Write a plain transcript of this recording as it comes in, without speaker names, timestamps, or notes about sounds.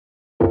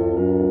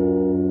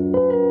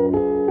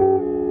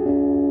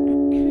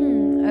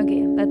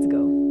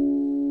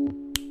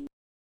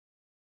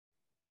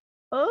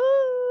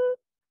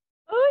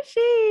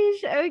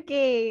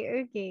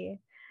Okay.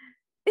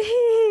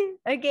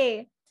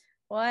 Okay.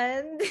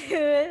 One,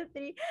 two,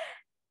 three.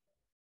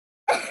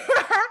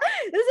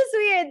 This is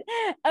weird.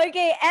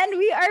 Okay, and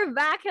we are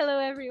back. Hello,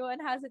 everyone.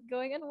 How's it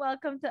going? And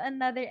welcome to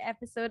another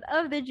episode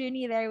of The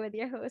Journey There with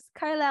your host,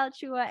 Carlisle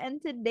Chua. And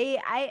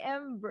today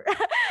I'm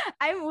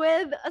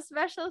with a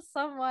special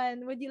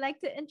someone. Would you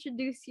like to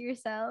introduce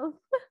yourself?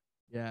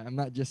 Yeah, I'm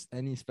not just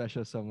any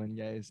special someone,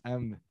 guys.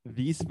 I'm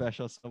the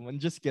special someone.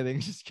 Just kidding,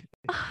 just kidding.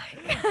 Oh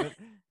my God. But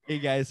hey,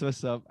 guys,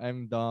 what's up?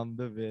 I'm Dom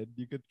David.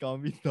 You could call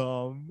me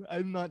Dom.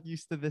 I'm not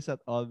used to this at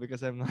all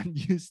because I'm not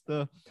used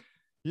to,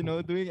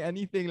 doing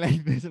anything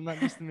like this. I'm not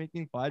used to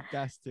making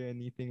podcasts or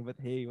anything. But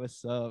hey,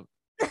 what's up?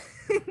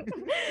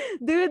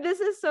 Dude, this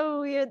is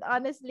so weird.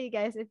 Honestly,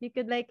 guys, if you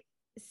could like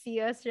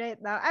see us right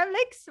now, I'm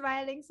like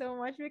smiling so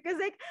much because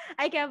like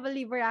I can't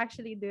believe we're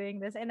actually doing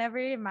this. I never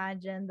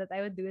imagined that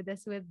I would do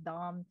this with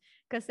Dom.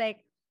 Cause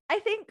like I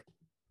think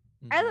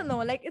I don't know,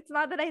 Mhm. like it's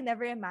not that I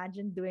never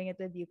imagined doing it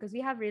with you because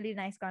we have really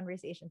nice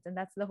conversations and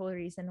that's the whole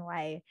reason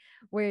why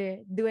we're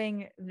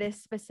doing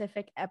this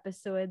specific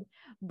episode.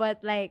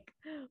 But like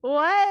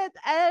what?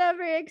 I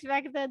never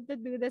expected to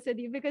do this with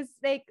you because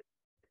like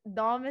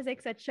Dom is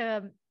like such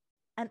an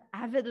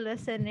avid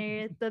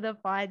listener to the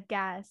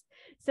podcast.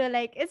 So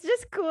like it's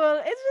just cool.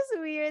 It's just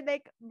weird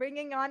like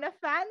bringing on a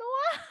fan.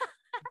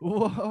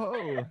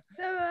 Whoa.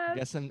 Diba? I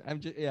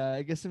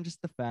guess I'm just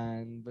a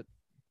fan, but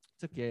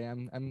it's okay.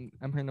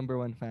 I'm her number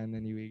one fan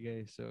anyway,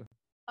 guys. So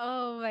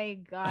Oh my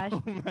gosh.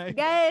 oh my god.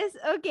 Guys,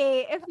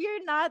 okay, if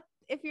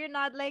you're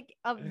not like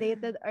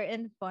updated or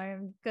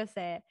informed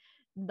kasi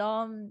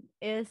Dom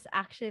is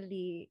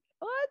actually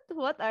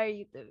what are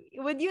you to be?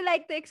 Would you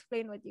like to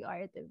explain what you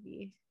are to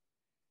be?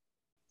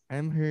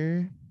 I'm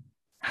her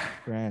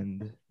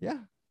friend.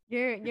 Yeah.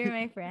 You're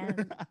my friend.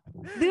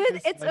 Dude,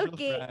 Her it's special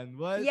okay. friend.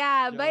 What?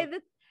 Yeah, by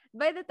Joke.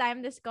 the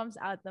time this comes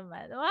out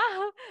naman.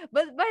 Wow.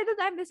 But by the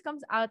time this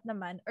comes out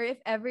naman, or if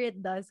ever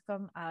it does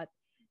come out,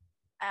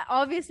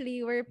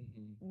 obviously Mhm.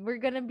 we're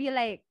gonna be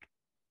like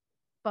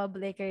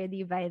public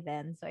already by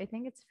then. So I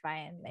think it's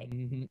fine. Like,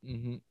 Mhm,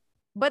 mhm.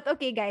 but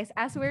okay, guys,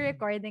 as we're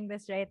recording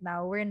this right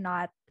now, we're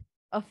not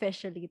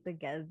officially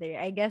together.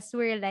 I guess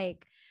we're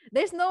like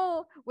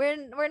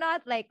we're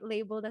not like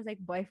labeled as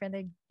like boyfriend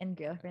and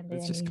girlfriend or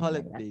Let's just anything call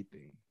like it that.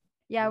 dating.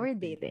 Yeah, Call it we're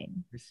dating. dating.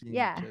 We're seeing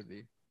each Yeah.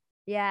 other.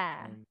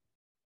 Yeah. And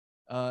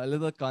a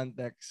little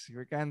context.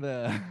 We're kind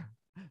of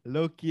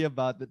low key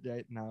about it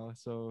right now.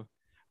 So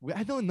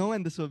I don't know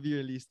when this will be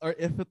released or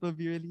if it will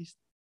be released.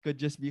 Could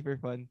just be for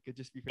fun. Could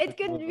just be for the It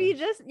two could of be us.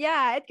 just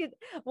yeah, it could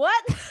what?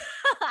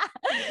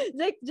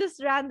 Like just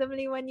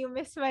randomly when you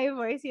miss my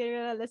voice, you're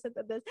gonna listen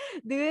to this.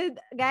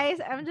 Dude, guys,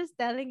 I'm just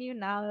telling you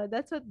now.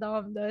 That's what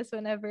Dom does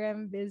whenever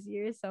I'm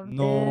busy or something.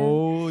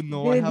 No,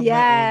 no, I Dude, have my own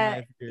yeah.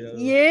 life, girl.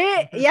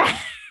 Yeah. Yeah.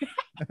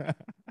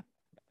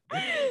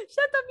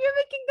 Shut up, you're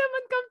making them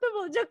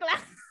uncomfortable. Joke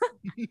lang.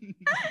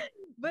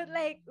 But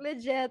like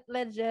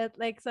legit,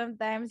 like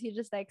sometimes he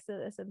just likes to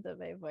listen to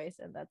my voice,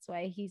 and that's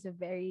why he's a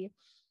very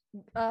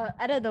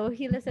I don't know,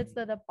 he listens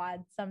to the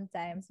pod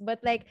sometimes. But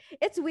like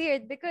it's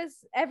weird because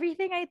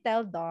everything I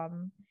tell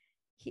Dom,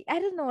 I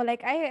don't know,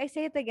 like I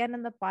say it again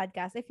on the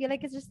podcast. I feel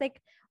like it's just like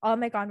all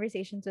my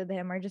conversations with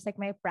him are just like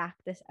my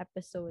practice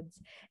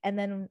episodes. And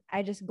then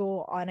I just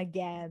go on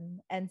again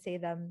and say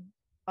them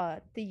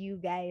to you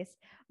guys.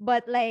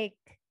 But like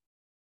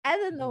I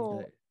don't know.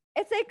 Okay.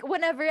 It's like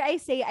whenever I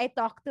say I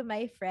talk to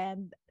my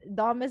friend,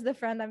 Dom is the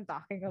friend I'm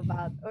talking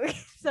about. Okay,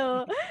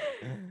 so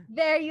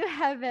there you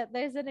have it.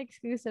 There's an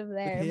exclusive But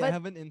there. hey, I But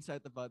have an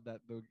insight about that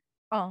though.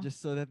 oh,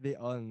 Just so that they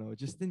all know.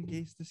 Just in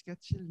case this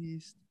gets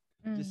released.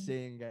 Just mm.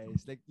 saying,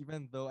 guys. Like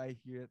even though I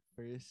hear it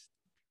first,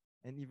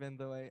 and even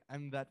though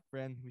I'm that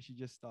friend who she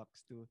just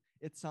talks to,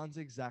 it sounds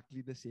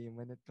exactly the same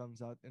when it comes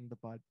out in the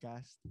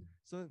podcast.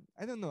 So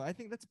I don't know. I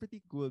think that's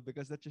pretty cool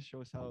because that just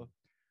shows how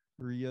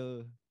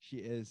real she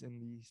is in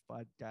these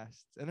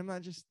podcasts. And I'm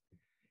not just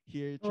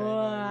here trying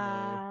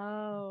to,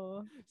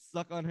 Wow.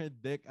 suck on her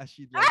dick as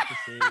she'd like to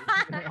say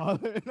in all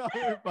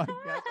her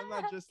podcasts. I'm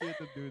not just here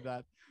to do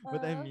that.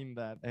 But I Uh, mean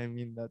that. I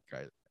mean that,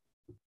 Carl.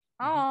 Mhm,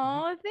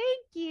 oh,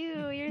 thank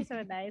you. You're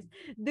so nice.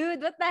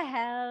 Dude, what the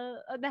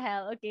hell? What the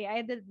hell? Okay,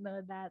 I didn't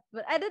know that.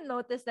 But I didn't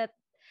notice that.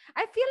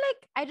 I feel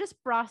like I just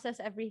process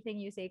everything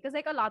you say because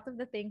like a lot of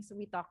the things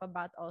we talk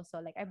about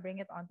also like I bring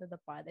it onto the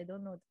pod. I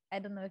don't know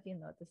if you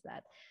noticed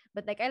that.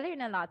 But like I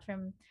learn a lot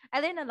from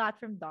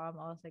Dom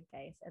also,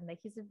 guys. And like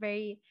he's a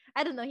very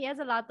I don't know, he has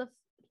a lot of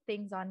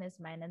things on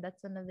his mind and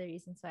that's one of the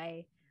reasons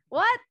why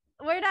what?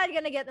 We're not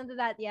gonna get into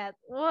that yet.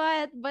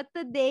 What? But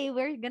today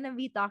we're gonna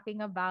be talking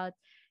about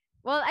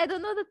I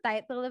don't know the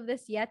title of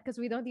this yet because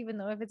we don't even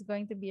know if it's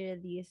going to be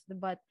released.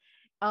 But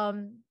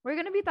we're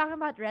gonna be talking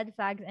about red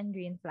flags and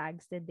green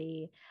flags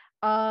today.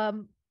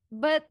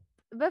 But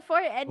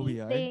before Oh, we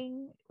are?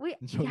 anything, we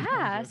Joke lang,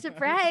 yeah, joke lang.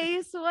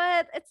 surprise.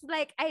 What? It's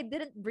like I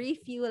didn't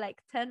brief you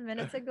like 10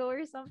 minutes ago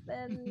or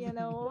something.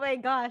 Oh my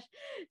gosh,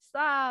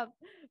 stop.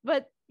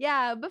 But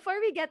yeah, before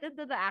we get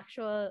into the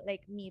actual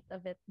like meat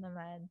of it,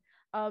 naman.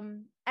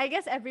 I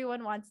guess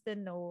everyone wants to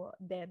know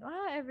then.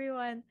 Wow,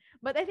 everyone.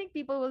 But I think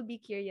people will be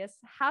curious.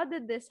 How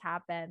did this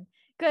happen?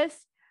 Because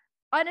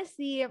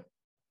honestly,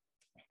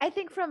 I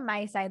think from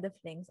my side of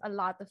things, a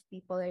lot of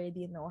people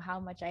already know how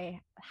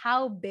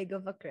big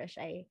of a crush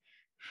I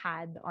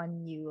had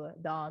on you,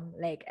 Dom.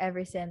 Like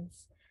ever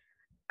since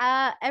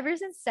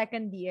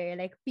second year,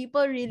 like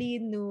people really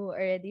knew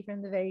already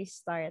from the very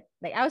start.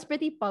 Like I was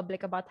pretty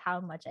public about how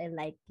much I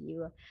liked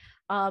you.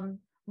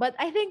 But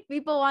I think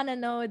people want to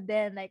know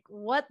then, like,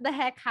 what the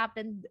heck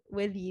happened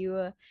with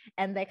you,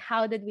 and like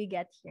how did we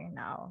get here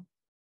now?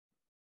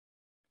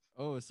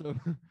 Oh, so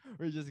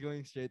we're just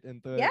going straight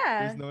into it.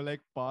 There's Yeah. no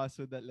like pause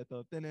with that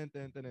little tin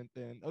tin tin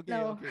tin. Okay,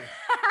 No. okay.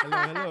 Hello,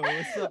 hello.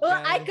 What's up, Well,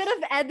 I could guys?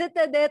 have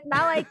edited it.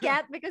 Now I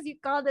can't because you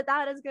called it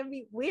out. It's gonna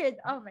be weird.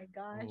 Oh my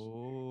gosh.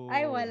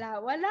 Ay, Oh, wala.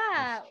 that's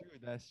Wala. true.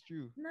 That's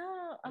true.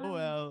 No. Oh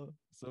well.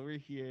 So we're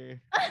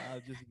here.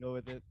 I'll just go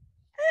with it.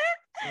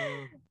 So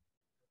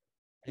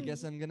I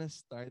guess I'm gonna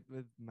start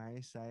with my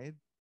side.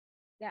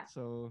 Yeah.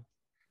 So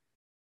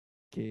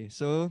okay,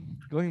 so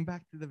going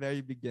back to the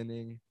very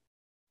beginning,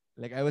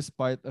 like I was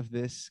part of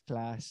this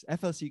class,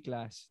 FLC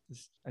class,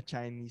 a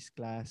Chinese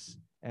class,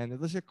 and it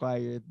was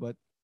required, but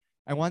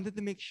I wanted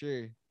to make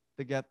sure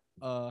to get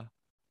a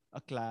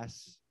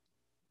class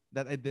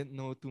that I didn't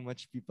know too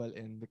much people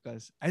in,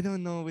 because I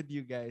don't know with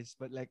you guys,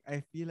 but like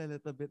I feel a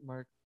little bit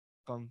more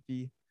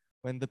comfy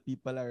when the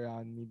people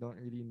around me don't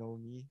really know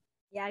me.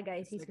 Yeah,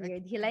 guys, It's he's like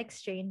weird. He likes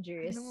I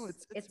strangers. know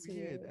it's It's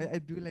weird. weird. I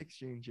do like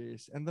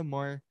strangers, and the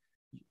more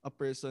a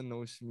person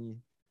knows me,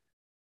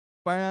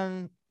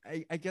 parang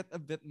I get a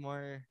bit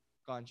more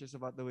conscious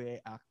about the way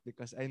I act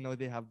because I know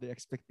they have their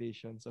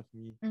expectations of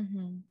me.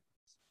 Mm-hmm.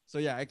 So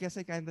yeah, I guess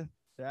I kind of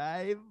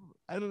thrive.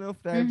 I don't know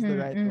if thrive's the Mm-hmm.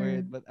 right Mm-hmm.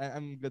 word, but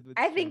I'm good with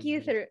I think you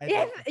strangers. threw. I'd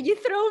Yeah, like to you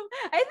think. threw.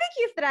 I think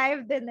you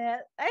thrived in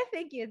it. I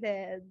think you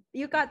did.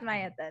 You caught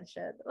my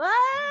attention. What?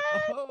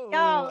 Oh,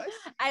 Yo, I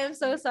see. I am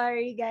so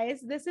sorry, guys.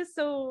 This is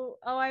so.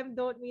 Oh, I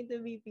don't mean to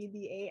be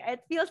PDA.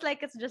 It feels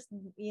like it's just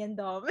me and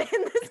Dom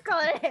in this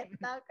call right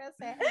now.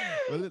 Kasi,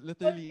 Well, it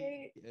literally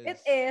okay, is, it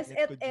and it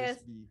is. could It just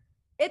is. be.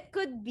 It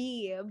could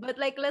be, but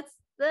like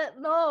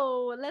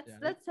no, Yeah, let's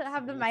let's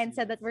have see. the Let's see.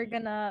 mindset Let's that we're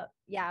see. gonna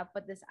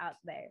put this out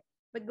there.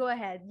 But go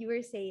ahead. You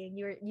were saying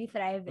you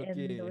thrive in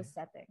Okay. those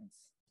settings.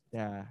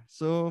 Yeah.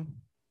 So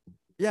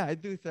yeah, I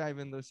do thrive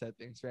in those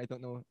settings where I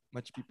don't know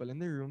much people in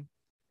the room,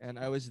 and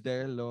I was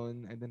there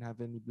alone. I didn't have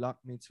any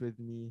blockmates with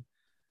me,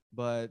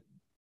 but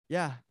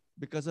yeah,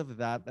 because of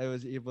that, I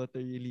was able to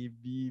really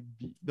be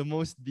the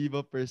most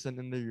diva person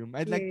in the room.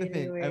 I'd like to You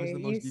think I were. was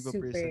the You most diva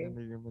person super. in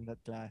the room in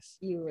that class.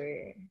 You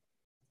were.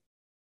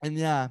 And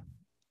yeah,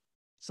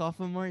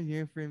 sophomore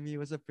year for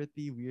me was a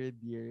pretty weird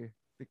year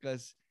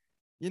because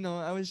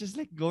I was just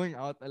like going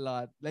out a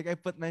lot. Like I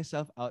put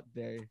myself out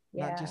there,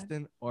 not Yeah. just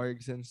in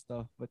orgs and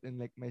stuff, but in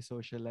like my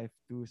social life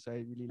too. So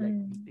I really like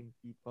Mm. meeting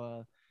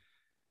people.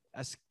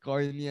 As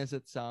corny as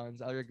it sounds,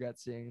 I'll regret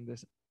saying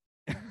this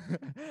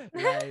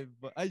live.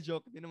 But I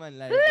joke, di naman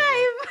live, but like,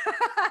 Live.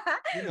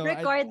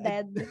 I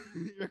Recorded.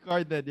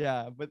 recorded,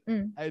 yeah. But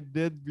Mm. I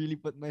did really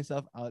put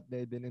myself out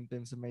there then in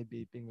terms of my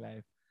dating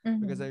life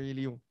because Mm-hmm. I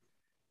really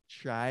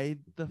tried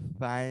to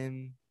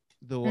find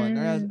the one.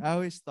 Or else Mm. I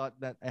always thought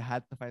that I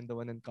had to find the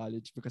one in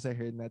college because I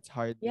heard that's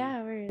harder Yeah,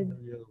 in the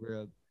word. real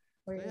world.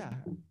 So Word. yeah,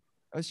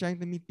 I was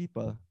trying to meet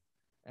people,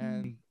 Mm.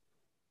 and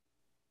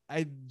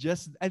I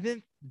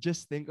didn't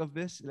just think of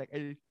this like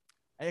I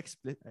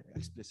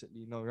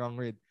explicitly, no, wrong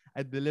word.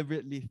 I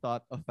deliberately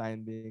thought of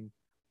finding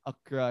a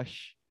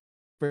crush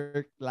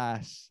per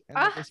class, and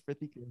that was Ah,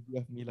 pretty crazy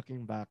of me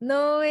looking back.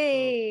 no So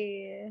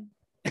way.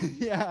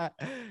 yeah,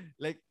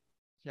 like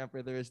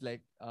syempre there was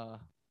like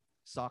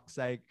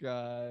sockside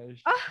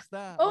crush. Ah,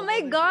 Basta oh all the my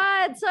other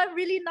God. crushes. So I'm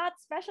really not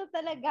special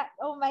talaga.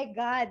 Oh my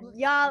God.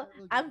 Y'all,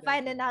 We'll get I'm there,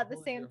 finding Sarah. out the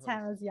Hold same your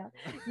time horses, as y'all.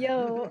 Yo,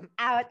 Sarah.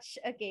 ouch.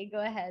 Okay, go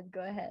ahead.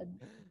 Go ahead.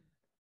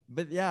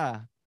 But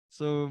yeah,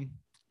 so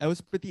I was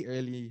pretty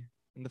early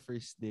in the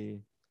first day,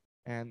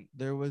 and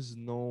there was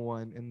no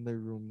one in the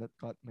room that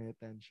caught my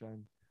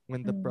attention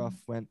when the prof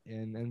Mm. went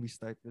in and we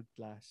started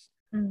class.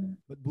 Mm.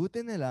 But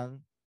buti na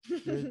lang,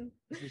 there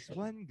was this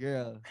one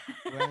girl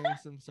wearing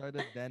some sort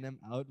of denim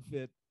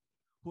outfit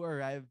who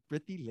arrived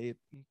pretty late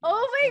in Oh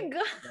class. my And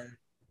God. yeah,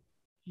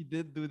 she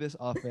did do this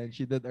often.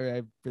 She did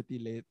arrive pretty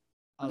late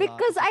a lot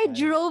Because of the I time.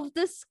 drove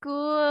to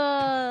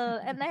school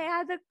and I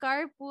had a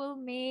carpool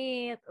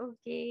mate.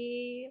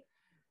 Okay.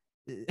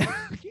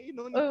 Okay,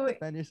 no need to Oh my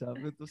defend yourself.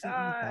 It was an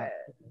God. e-tap.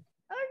 But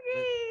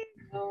Okay.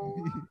 No.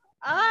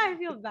 Ah, I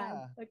feel but bad.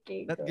 yeah, Okay,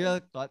 that go. girl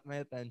caught my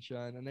attention,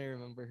 and I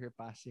remember her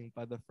passing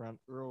by the front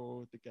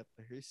row to get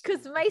to her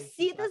Because seat. I my think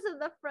she seat sat. is in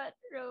the front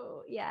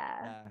row. Yeah.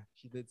 Yeah,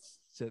 she did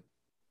sit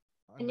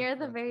on And the you're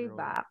at the front very row.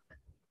 back.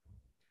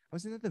 I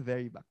was in at the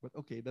very back, but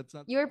okay, that's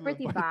not You were too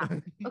pretty back.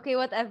 important. Okay,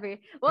 whatever.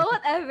 Well,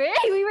 whatever.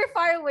 We were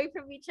far away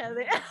from each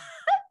other.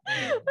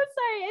 But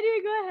sorry.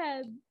 Anyway, go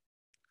ahead.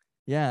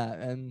 Yeah,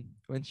 and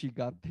when she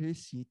got her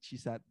seat, she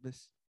sat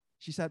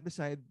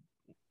beside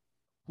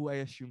who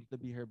I assumed to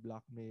be her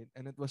blockmate,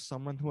 and it was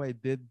someone who I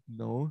did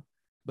know.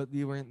 but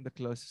we weren't the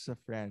closest of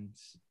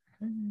friends.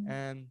 Mm-hmm.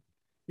 And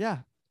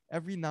yeah,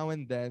 every now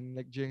and then,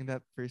 like during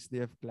that first day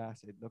of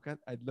class, I'd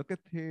look at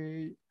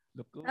her,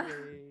 look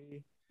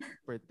away,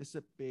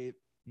 participate,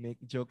 make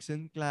jokes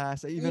in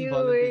class. I even You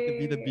volunteered to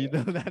be the were,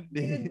 beadle that you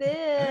day.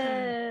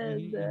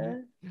 did.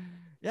 Mhm, mhm.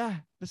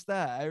 Yeah,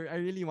 basta, I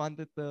really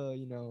wanted to,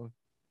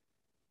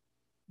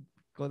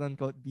 quote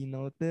unquote be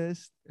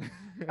noticed.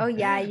 Oh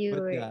yeah,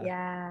 But yeah,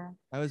 yeah,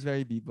 I was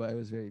very bibo. I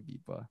was very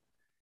bibo.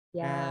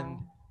 yeah. And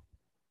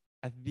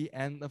at the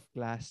end of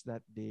class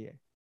that day,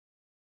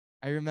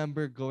 I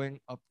remember going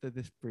up to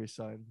this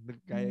person. The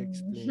guy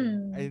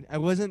explained. Mm-hmm. I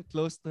wasn't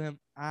close to him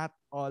at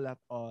all.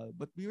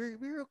 But we were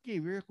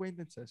okay. We were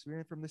acquaintances. We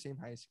were from the same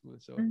high school.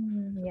 So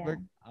Mm-hmm. it Yeah,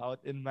 worked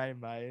out in my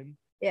mind.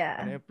 And yeah,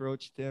 I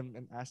approached him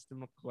and asked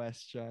him a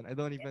question. I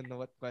don't even know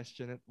what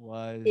question it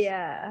was.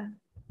 yeah.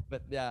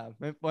 But yeah,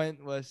 my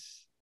point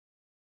was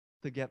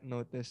to get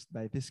noticed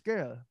by this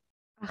girl.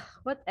 Ugh,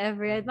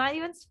 whatever. It's And not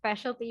even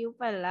special to you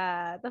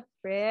pala. The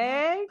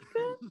frick?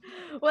 what?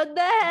 What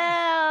the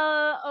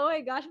hell? Oh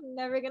my gosh, I'm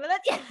never gonna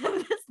let you have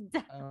this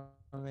down.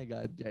 Oh my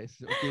god, guys.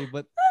 Okay,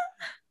 but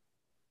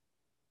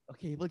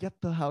okay, we'll get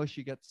to how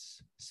she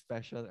gets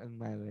special in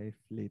my life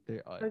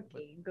later on. But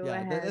Okay, go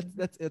yeah, ahead.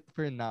 that's it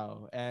for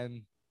now.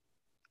 And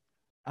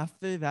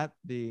after that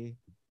day,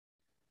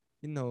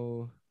 you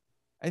know,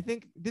 I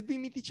think did we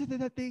meet each other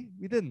that day?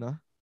 We did, no?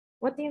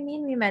 What do you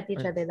mean we met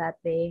each Or other that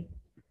day?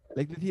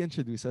 like did he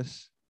introduce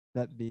us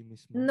that day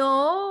mismo?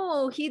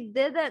 No, he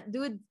didn't,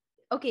 dude.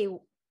 Okay,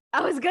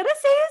 I was gonna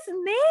say his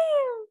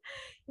name.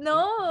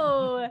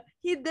 No,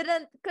 he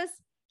didn't, cause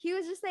he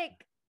was just like,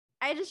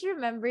 I just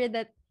remember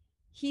that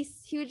he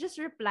just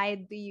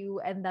replied to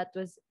you and that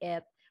was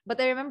it. But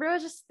I remember I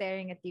was just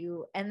staring at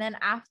you, and then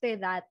after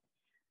that,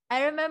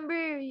 I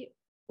remember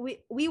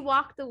we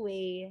walked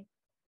away,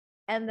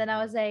 and then I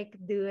Mhm. was like,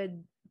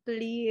 dude,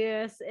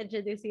 please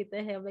introduce me to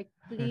him. Like,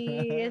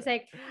 please.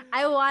 Like,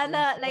 I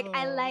wanna, like,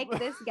 I like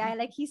Stop. this guy.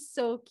 Like, he's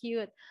so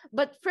cute.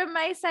 But from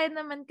my side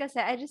naman kasi,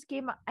 I just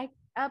came,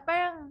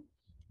 parang,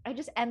 I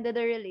just ended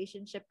a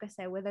relationship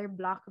kasi with our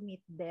block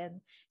meet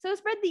then. So it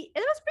was pretty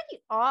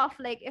off.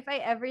 Like, if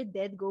I ever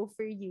did go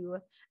for you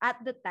at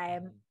the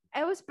time, Mhm.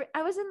 I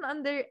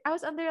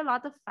was under a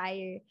lot of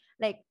fire.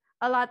 Like,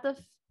 a lot of,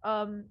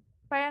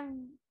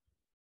 parang,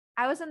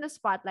 I was in the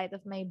spotlight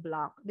of my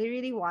block. They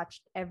really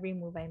watched every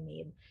move I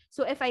made.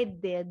 So if I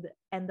did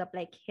end up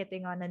like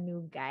hitting on a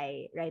new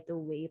guy right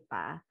away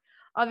pa,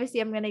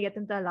 obviously I'm gonna get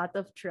into a lot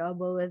of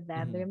trouble with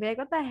them. They're Mhm. gonna be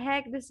like, what the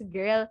heck, this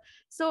girl?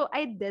 So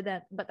I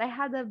didn't, but I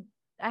had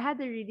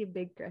a really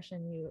big crush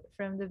on you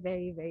from the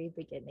very, very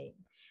beginning.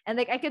 And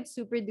like I could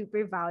super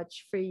duper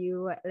vouch for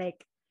you.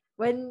 Like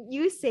when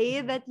you say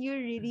that you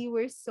really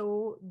were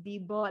so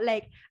bibo,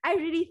 like I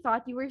really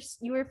thought you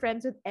were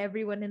friends with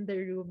everyone in the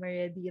room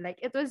already. Like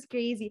it was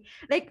crazy.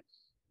 Like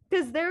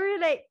because there were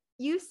like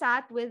you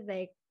sat with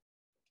like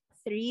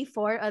three,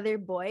 four other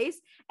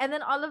boys, and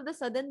then all of the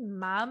sudden,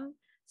 mom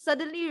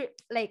suddenly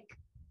like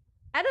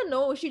I don't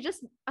know, she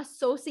just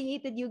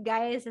associated you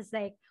guys as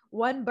like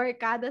one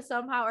barkada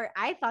somehow, or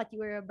I thought you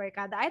were a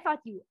barkada. I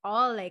thought you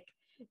all like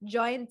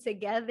joined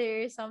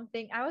together or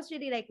something. I was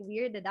really like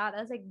weirded out. I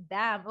was like,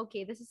 damn,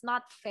 okay, this is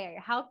not fair.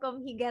 How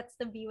come he gets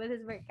to be with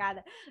his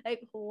barkada?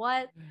 Like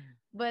what?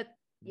 But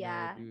No,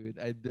 yeah. dude,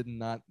 I did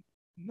not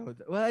know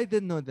that. Well, I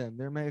did know them.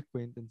 They're my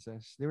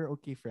acquaintances. They were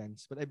okay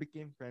friends, but I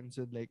became friends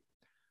with like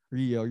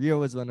Rio. Rio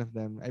was one of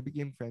them. I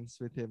became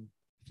friends with him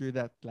through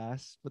that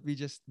class, but we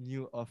just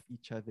knew of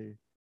each other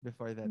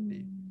before that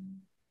day.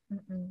 Mm.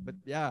 But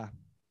Mm-mm. yeah,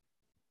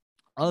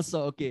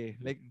 also okay,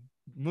 like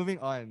moving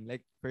on,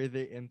 like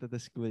further into the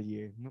school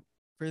year,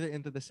 further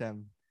into the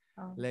sem,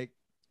 Oh. like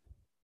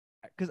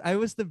because I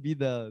was the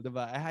bidal,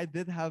 diba? I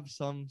did have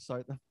some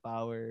sort of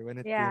power when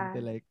it came Yeah.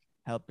 to like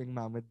helping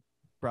mom with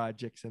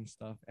projects and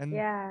stuff. And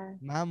Yeah.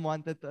 mom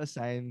wanted to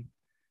assign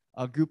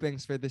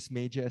groupings for this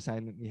major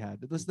assignment we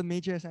had. It was the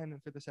major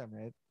assignment for the sem,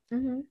 right?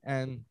 Mm-hmm.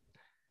 And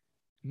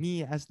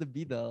me as the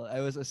bidal, I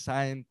was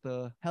assigned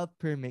to help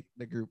her make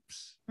the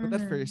groups. But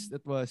at Mm-hmm. first,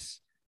 it was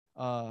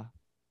uh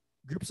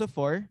groups of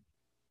four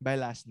by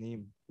last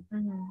name.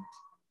 Mm-hmm.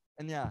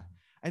 And yeah,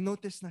 I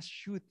noticed na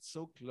shoot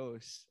so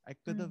close. I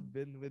could have Mm-hmm.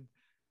 been with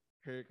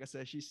her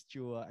kasi she's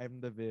Chua, I'm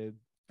the vid.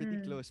 Pretty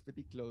Mm-hmm. close,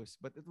 pretty close.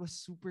 But it was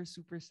super,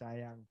 super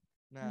sayang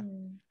na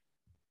Mm-hmm.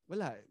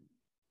 wala.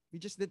 We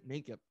just didn't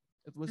make it.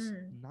 It was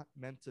Mm-hmm. not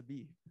meant to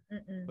be.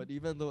 Mm-hmm. But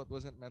even though it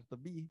wasn't meant to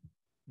be,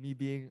 me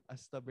being a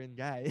stubborn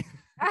guy,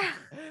 Ah.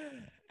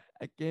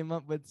 I came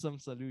up with some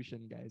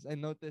solution, guys. I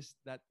noticed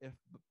that if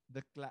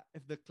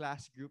the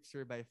class groups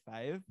were by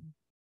five,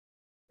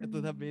 it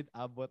would have Mm-hmm. made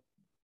Abot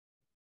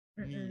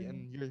me Mm-mm. and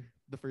you're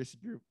the first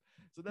group.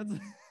 So that's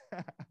Mm.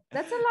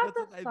 That's a lot that's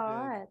of what I did.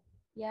 thought.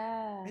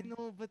 Yeah. I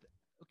know, but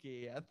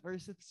okay, at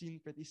first it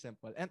seemed pretty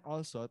simple. And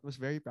also it was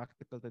very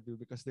practical to do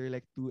because there were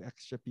like two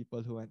extra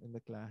people who went in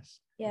the class.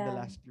 And the Yeah.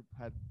 last group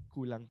had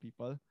kulang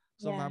people.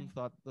 So Yeah. mom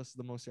thought it was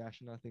the most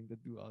rational thing to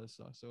do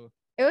also. So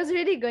It was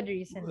really good cool.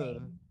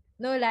 reasoning.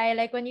 No lie,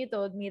 like when you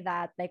told me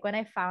that, like when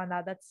I found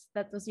out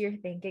that was your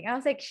thinking, I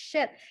was like,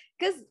 shit.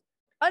 Because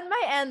on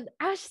my end,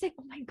 I was just like,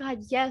 oh my god,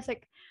 yes,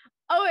 like,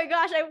 oh my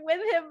gosh, I'm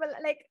with him.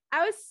 Like,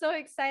 I was so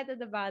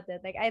excited about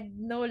it. Like, I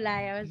no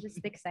lie, I was just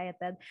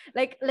excited.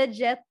 Like,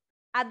 legit.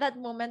 At that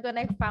moment when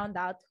I found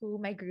out who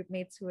my group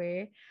mates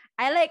were,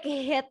 I like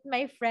hit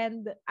my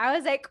friend. I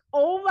was like,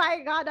 oh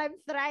my god, I'm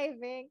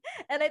thriving.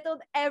 And I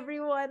told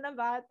everyone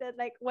about it.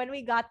 Like when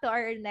we got to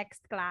our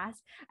next class,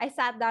 I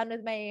sat down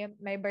with my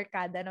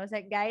barkada and I was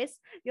like, guys,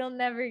 you'll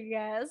never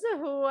guess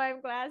who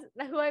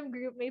I'm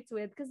group mates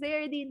with because they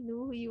already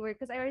knew who you were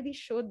because I already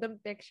showed them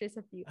pictures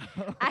of you.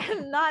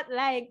 I'm not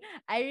lying.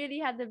 I really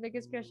had the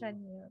biggest crush Ooh. on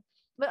you.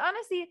 But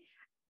honestly,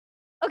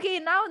 okay,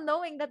 now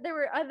knowing that there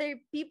were other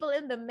people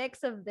in the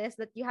mix of this,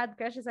 that you had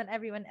crushes on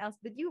everyone else,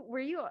 were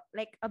you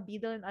like a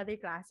beadle in other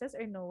classes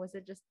or no? Was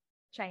it just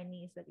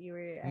Chinese that you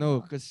were, I No,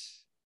 know?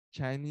 because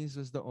Chinese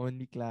was the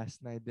only class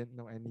na I didn't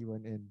know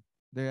anyone in.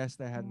 The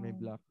rest I had my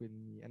Oh, block with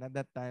me. And at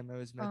that time I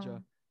was oh,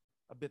 medyo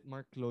a bit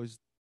more closed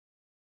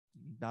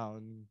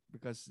down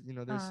because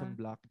there's uh, some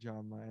block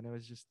drama and I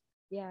was just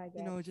yeah, I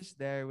guess. just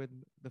there with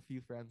the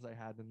few friends I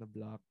had in the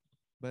block.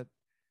 But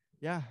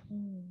yeah,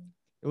 Mm.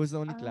 it was the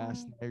only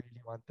class Ah, I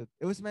really wanted.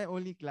 It was my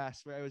only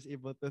class where I was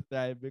able to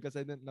thrive because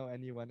I didn't know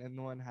anyone and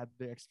no one had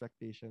their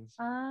expectations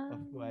ah, of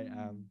who I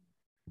am.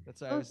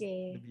 That's why I was the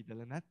okay.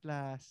 middle in that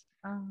class.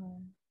 Uh-huh.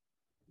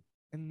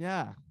 And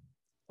yeah.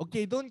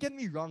 Okay, don't get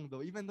me wrong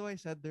though, even though I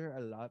said there are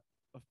a lot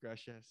of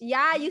crushes.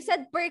 Yeah, you I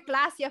said per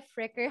class, you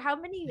fricker. How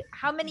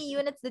many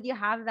units did you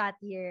have that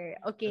year?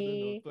 I don't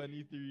know, Okay.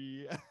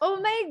 23. Oh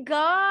my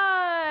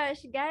gosh,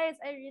 guys,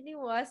 I really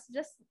was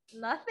just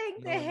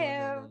nothing to No, no, no, no,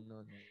 him. no,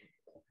 no.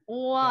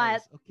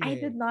 What? Guys, I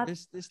did okay. not.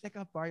 There's like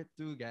a part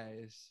two,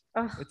 guys.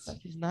 Ugh.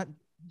 She's not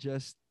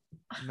just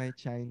my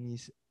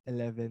Chinese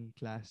 11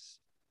 class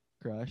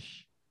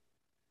crush.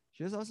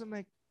 She was also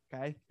my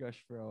kite crush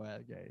for a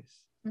while, guys.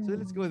 So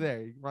let's go Mm.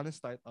 there. You want to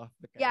start off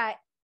the kite Yeah,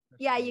 crush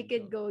yeah, you story?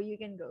 can Go. go. You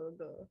can go.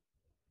 Oh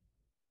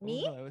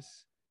Me? no, I was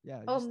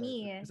yeah, you Oh, started. me.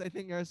 Because I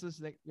think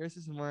yours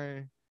is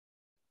more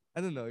I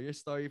don't know, your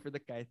story for the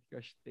kite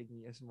crush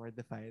thingy is more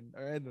defined.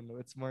 Or I don't know,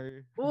 it's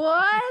more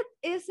What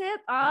is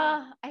it?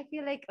 I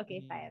feel like okay,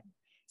 mm, fine.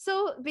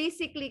 So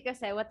basically,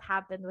 kasi what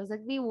happened was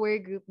that we were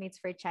group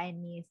mates for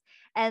Chinese.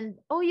 And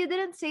oh, you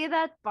didn't say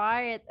that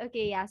part.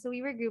 Okay, yeah. So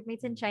we were group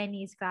mates in mm.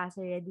 Chinese class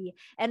already.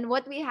 And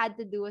what we had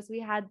to do was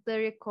we had to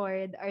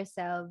record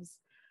ourselves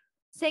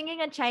singing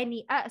a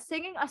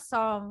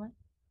song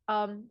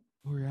in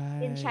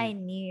Right.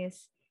 Chinese.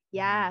 Mm.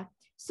 Yeah.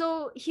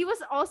 So he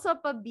was also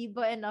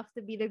pabibo enough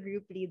to be the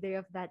group leader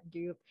of that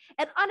group.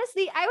 And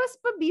honestly, I was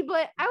pabibo.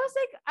 I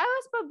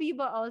was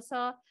pabibo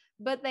also,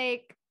 but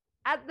like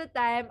at the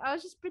time, I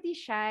was just pretty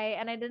shy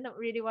and I didn't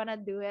really want to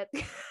do it.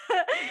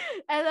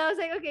 And I was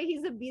like, okay,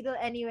 he's a beadle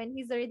anyway, and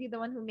he's already the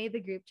one who made the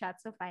group chat,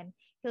 so fine.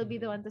 He'll be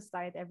the Mm-hmm. one to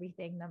start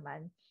everything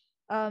naman.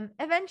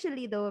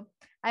 Eventually though,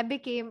 I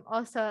became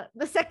also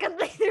the second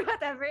leader,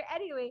 whatever.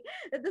 Anyway,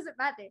 it doesn't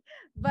matter.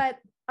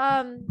 But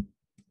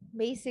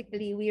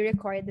basically we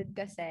recorded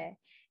kasi,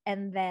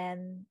 and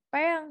then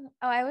parang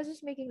I was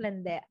just making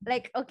lande.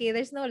 Like okay,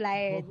 there's no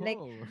lie. Like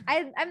Oh.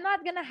 I'm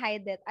not gonna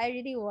hide it. I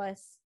really was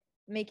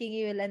making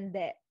you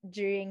lande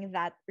during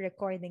that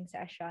recording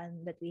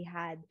session that we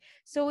had.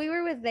 So we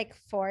were with like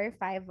four.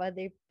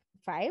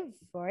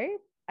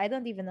 I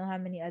don't even know how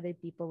many other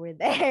people were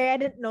there. I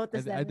didn't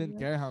notice I them didn't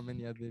anymore. care how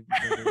many other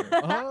people there were.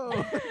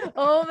 Oh.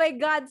 Oh my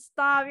god,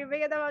 stop. You're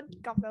making them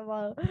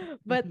uncomfortable.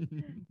 But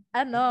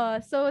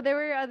ano, so there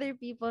were other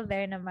people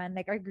there naman,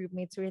 like our group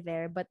mates were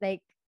there, but like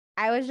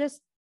I was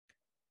just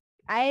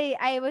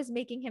I was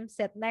making him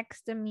sit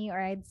next to me or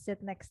I'd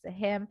sit next to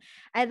him.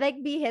 I'd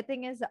like be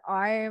hitting his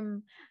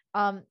arm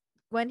um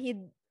when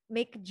he'd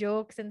make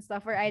jokes and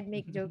stuff, or I'd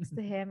make jokes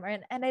to him, or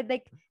and I'd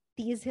like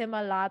tease him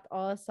a lot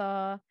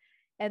also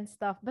and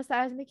stuff. But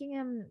I was making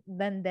him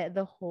dande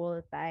the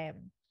whole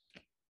time.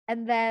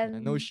 And Yeah,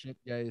 no then shit,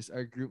 guys.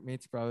 Our group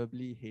mates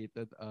probably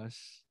hated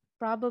us.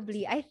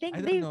 probably I I think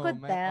don't they know.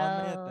 could My all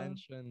my tell.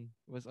 attention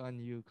was on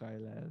you,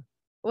 Carlisle.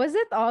 Was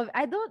it all?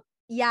 I don't.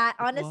 Yeah,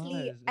 It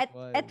honestly, was. It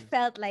it was.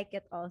 felt like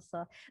it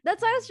also.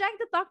 That's why I was Mm. trying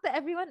to talk to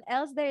everyone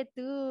else there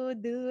too,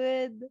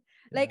 dude.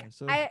 Like Yeah.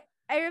 So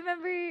I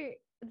remember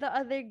the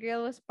other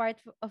girl was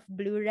part of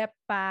Blue Rep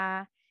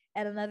pa,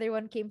 and another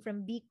one came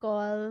from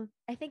Bicol.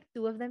 I think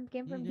two of them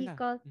came from yeah.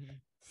 Bicol. Mhm.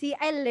 See,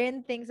 I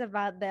learned things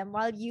about them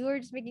while you were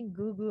just making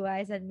goo goo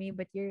eyes at me,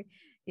 but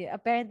yeah,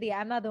 apparently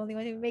I'm not the only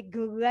one who make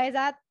goo goo eyes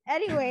at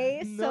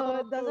anyway, so No.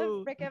 it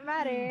doesn't freaking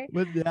matter.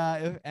 But yeah,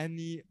 if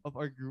any of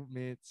our group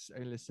mates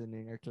are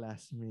listening, our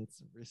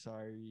classmates, we're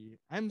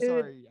sorry. I'm Dude,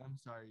 sorry. I'm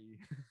sorry.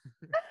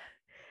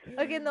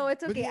 okay, no,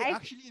 it's But okay. hey,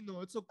 actually,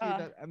 no, it's okay Uh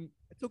that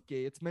it's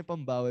okay. It's my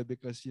pambawe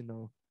because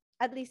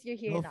at least you're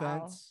no here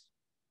now. offense.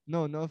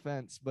 No, no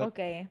offense, but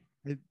Okay.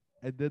 I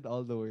I did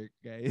all the work,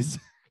 guys.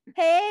 All the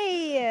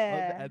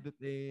Hey.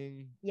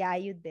 editing. Yeah,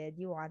 you did.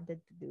 You wanted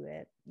to do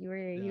it.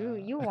 Yeah.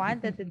 You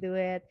wanted to do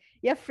it.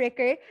 Yeah,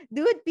 fricker.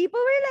 Dude, people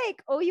were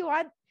like, "Oh, you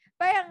want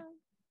parang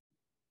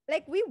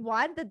like we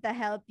wanted to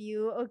help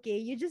you.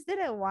 Okay, you just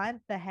didn't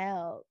want the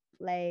help."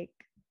 Like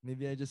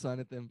Maybe I just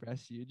wanted to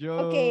impress you.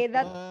 Joke. Okay,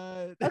 that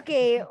What?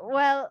 okay.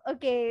 Well,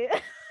 okay.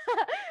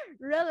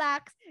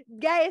 Relax,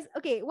 guys.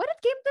 Okay, when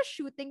it came to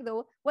shooting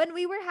though, when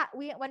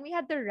when we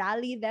had to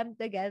rally them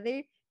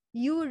together,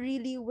 you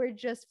really were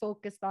just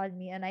focused on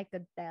me, and I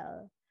could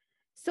tell.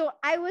 So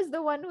I was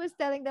the one who was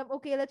telling them,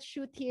 okay, let's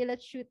shoot here,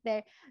 let's shoot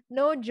there.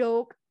 No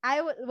joke.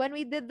 When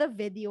we did the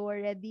video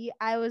already,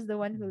 I was the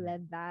one who Mm.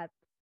 led that.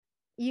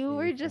 You Okay,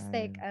 were just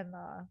like,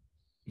 fine.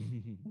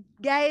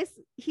 guys,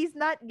 he's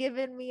not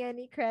giving me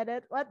any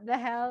credit. What the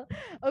hell?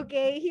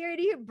 Okay, he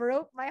already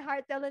broke my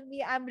heart telling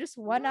me I'm just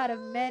one out of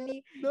What?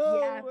 many.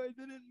 Yeah, No, I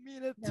didn't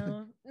mean it.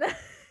 no.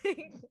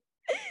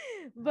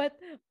 But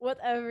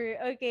whatever.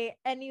 Okay,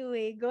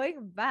 anyway,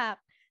 going back.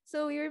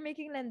 So we were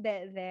making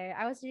lende there.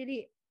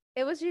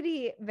 It was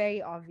really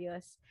very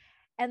obvious.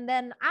 And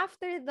then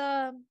after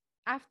the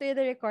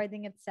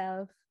recording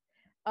itself,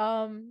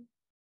 um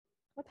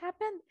what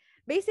happened?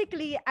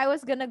 Basically, I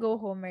was gonna go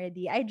home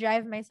already. I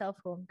drive myself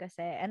home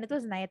kasi, and it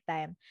was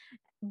nighttime.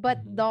 But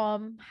Mhm.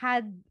 Dom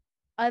had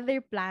other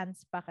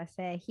plans pa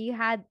kasi. He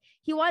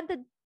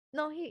wanted,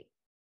 no,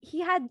 he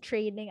had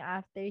training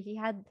after. He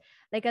had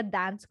like a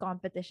dance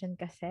competition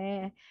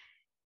kasi.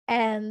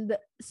 And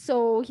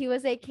so he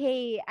was like,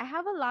 hey, I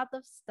have a lot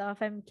of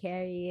stuff I'm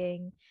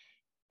carrying.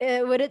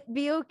 Would it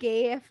be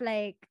okay if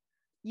like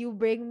you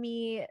bring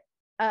me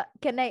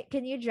can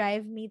you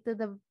drive me to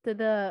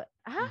the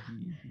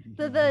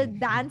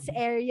dance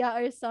area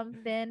or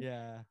something?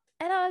 Yeah.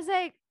 And I was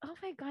like, oh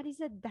my god, he's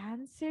a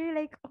dancer.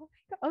 Like, oh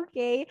my god,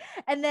 okay.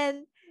 And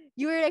then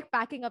you were like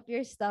packing up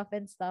your stuff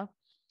and stuff.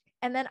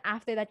 And then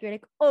after that, you're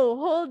like, oh,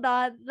 hold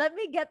on, let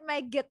me get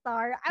my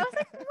guitar. I was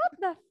like, what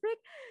the frick?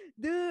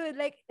 Dude,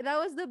 like that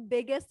was the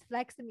biggest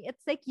flex to me.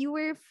 It's like you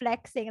were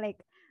flexing like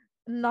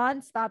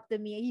nonstop to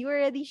me. You were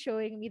already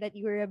showing me that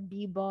you were a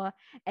bibo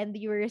and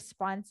you were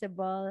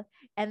responsible.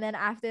 And then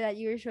after that,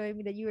 you were showing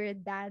me that you were a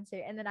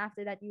dancer. And then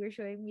after that, you were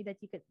showing me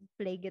that you could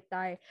play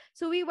guitar.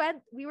 So we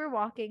were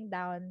walking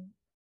down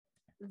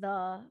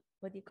the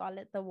what do you call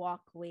it, the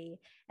walkway,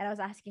 and I was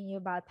asking you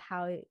about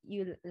how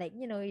you like,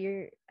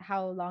 your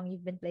how long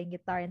you've been playing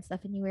guitar and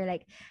stuff, and you were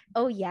like,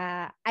 oh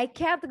yeah, I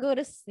can't go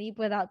to sleep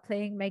without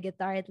playing my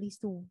guitar at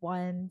least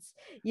once,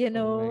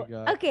 Oh my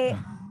god. okay.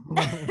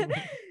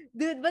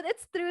 Dude, but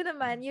it's true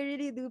naman, you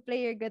really do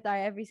play your guitar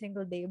every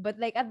single day, but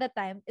like at the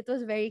time it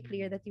was very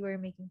clear Mm. that you were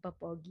making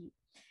papogi,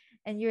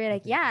 and you were I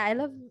like, think yeah, I I did.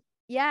 love,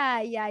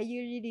 yeah, you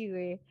really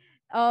were.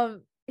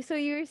 So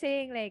you were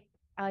saying like,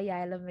 oh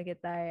yeah, I love my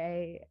guitar.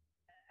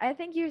 I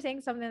think you're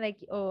saying something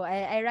like, oh,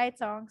 I write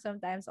songs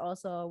sometimes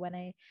also when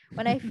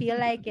I feel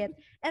like it.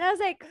 And I was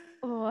like,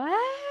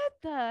 what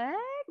the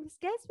heck? This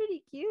guy's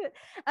pretty cute.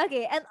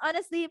 Okay, and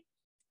honestly,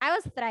 I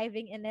was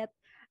thriving in it.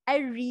 I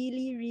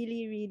really,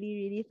 really, really,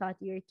 really thought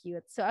you were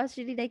cute. So I was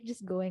really like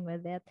just going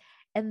with it.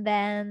 And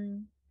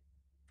then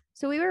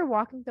so we were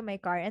walking to my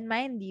car, and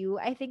mind you,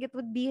 I think it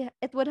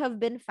would have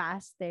been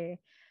faster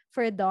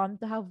for Dom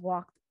to have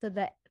walked to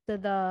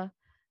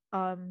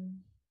um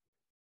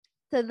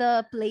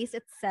the place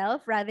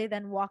itself rather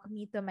than walk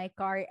me to my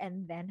car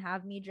and then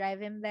have me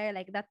drive him there.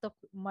 Like that took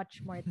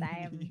much more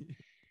time.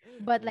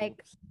 But like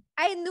Oops.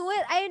 I knew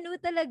it. I knew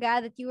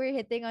talaga that you were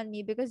hitting on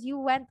me because you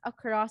went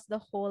across the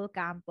whole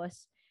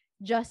campus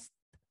just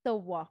to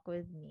walk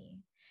with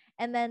me.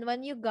 And then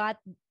when you got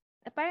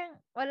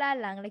parang wala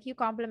lang, like you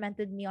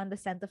complimented me on the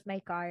scent of my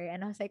car,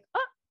 and I was like,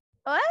 "Oh,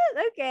 what?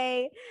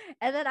 Okay."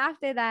 And then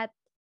after that,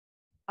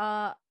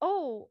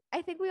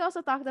 I think we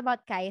also talked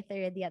about Kaith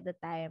already at the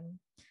time.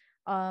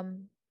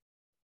 Um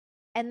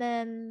and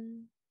then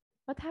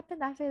what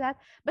happened after that?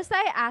 Basta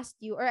I asked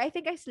you, or I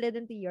think I slid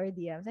into your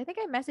DMs. I think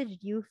I messaged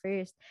you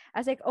first. I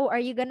was like, oh,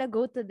 are you gonna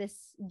go to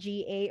this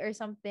GA or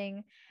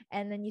something?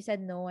 And then you said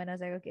no, and I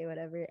was like, okay,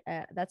 whatever.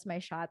 That's my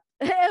shot.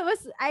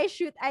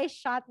 I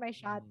shot my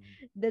shot,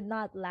 Mm. did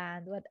not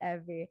land,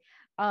 whatever.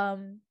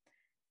 Um,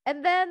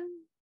 and then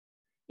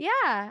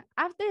yeah,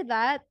 after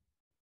that,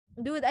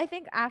 dude, I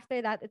think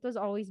after that it was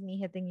always me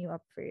hitting you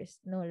up first.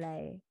 No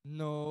lie.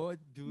 No,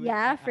 dude,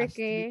 Yeah,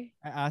 fricker.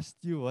 I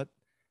asked you what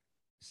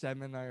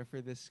seminar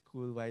for this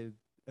school-wide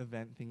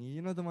event thingy.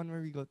 You know the one where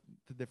we go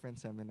to different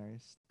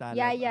seminars? Yeah,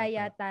 Talab yeah,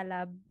 yeah, ata.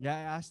 Talab. Yeah,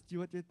 I asked you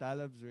what your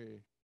talabs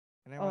were.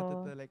 And I wanted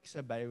Oh. to like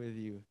sabay with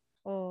you.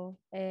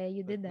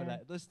 You But wala,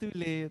 didn't. it was too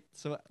late.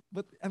 So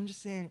but I'm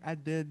just saying I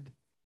did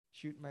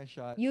shoot my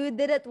shot. You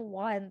did it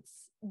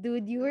once.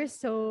 Dude, you were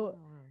so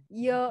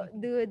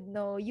dude,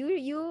 no.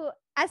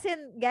 As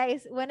in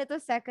guys, when it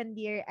was second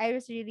year, I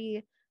was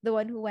really the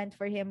one who went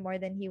for him more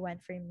than he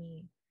went for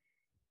me.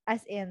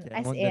 Okay, I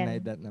As won't deny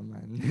in. that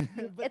naman.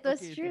 But It was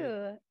okay, okay.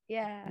 true.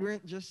 Yeah. You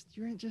weren't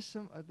just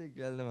some other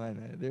girl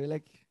naman. There were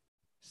like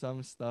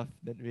some stuff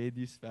that made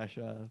you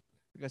special.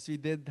 Because we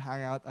did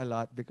hang out a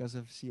lot because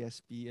of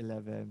CSP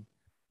 11.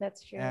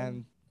 That's true.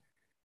 And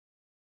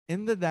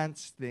in the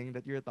dance thing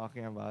that you're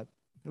talking about,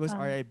 it was Uh,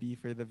 RIB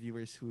for the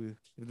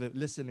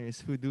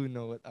listeners who do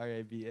know what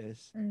RIB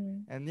is.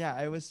 mm, And yeah,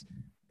 I was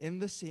in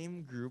the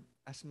same group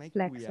as my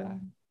flex kuya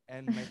lang.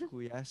 and my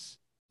kuya's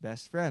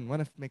best friend,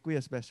 one of my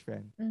kuya's best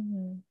friend.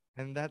 Mm-hmm.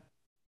 And that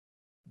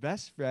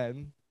best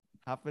friend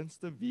happens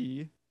to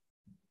be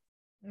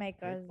My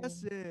her cousin.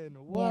 cousin.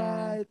 Yeah.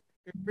 What?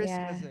 Her first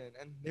Yeah. cousin.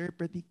 And they're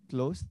pretty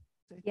close.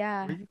 Were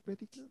Yeah. you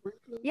pretty close? Were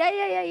you close? Yeah.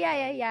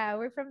 Right. Yeah.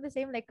 We're from the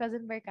same like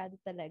cousin barkada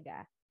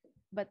talaga.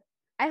 But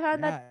I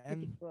found that Yeah,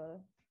 pretty and cool.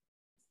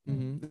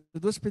 Mm.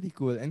 it was pretty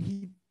cool. And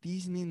he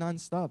teased me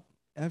nonstop.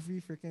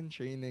 Every freaking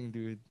training,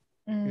 dude.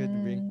 He would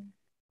bring Mm.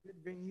 he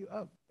would bring you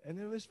up. And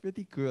it was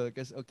pretty cool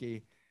because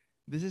okay,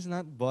 this is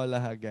not bola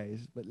ha,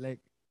 guys, but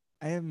like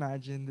I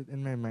imagined it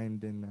in my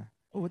mind then na,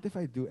 oh, what if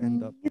I do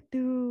end up? Me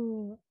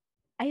too.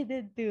 I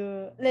did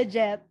too.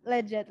 Legit.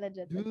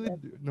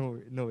 Dude, no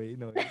way,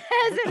 no way.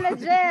 As But in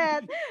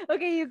legit.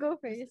 Okay, you go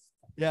 'cause- first.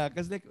 yeah,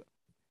 because like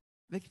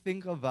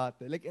think about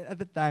it. Like at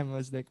the time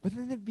I was like,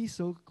 wouldn't it be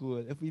so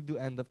cool if we do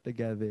end up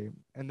together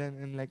and then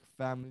in like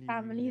family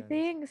Family reunions?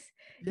 things.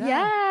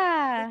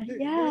 Yeah. Like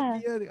Yeah. there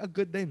would Yeah. be a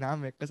good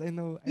dynamic because I Yeah.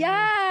 know your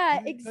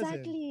cousin.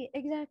 Exactly. And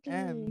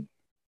Exactly.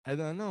 I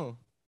don't know.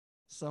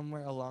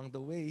 Somewhere along the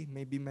way,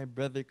 maybe my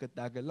brother could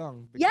tag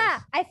along Yeah.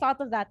 because I thought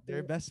of that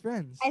they're too. best I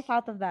friends.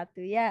 thought of that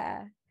too.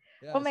 Yeah.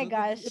 Oh Yeah, my so it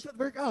gosh. would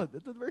work out.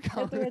 It would work It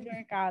out. would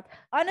work out.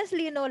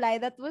 Honestly, no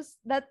lie,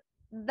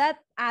 that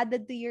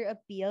added to your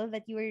appeal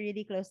that you were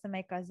really close to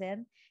my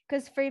cousin.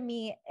 Because for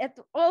me,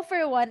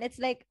 for one, it's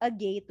like a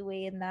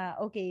gateway na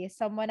okay,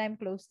 someone I'm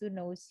close to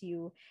knows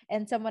you,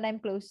 and someone I'm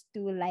close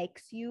to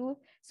likes you.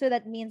 So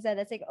that means that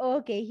it's like, oh,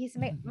 okay, he's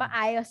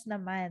maayos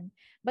naman.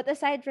 But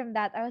aside from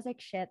that, I was like,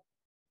 shit,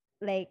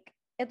 like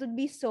it would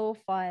be so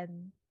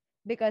fun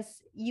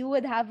because you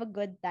would have a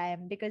good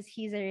time because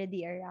he's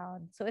already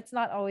around. So it's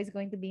not always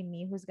going to be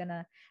me who's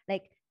gonna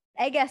like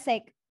I guess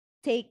like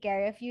take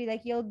care of you.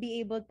 Like you'll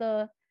be able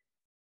to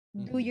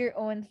do Mhm. your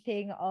own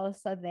thing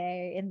also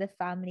there in the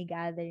family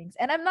gatherings.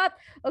 And I'm not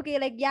okay,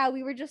 like yeah,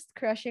 we were just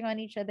crushing on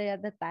each other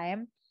at the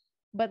time.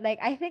 But like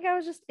I think I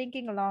was just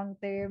thinking long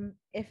term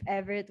if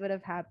ever it would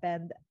have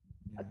happened.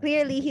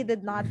 Clearly he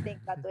did not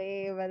think that Yeah.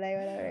 way, but like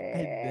I did.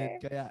 whatever.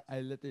 Kaya I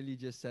literally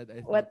just said I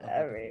thought of it if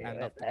Whatever, we end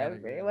up together, whatever,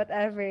 girl.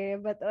 whatever,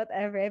 but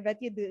whatever. I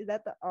bet you do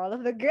that to all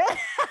of the girls.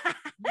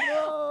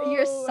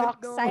 Your No, I sock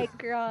don't. site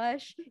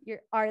crush,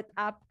 your art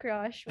app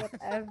crush,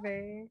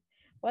 whatever.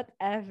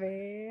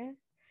 Whatever.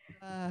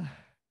 Ah,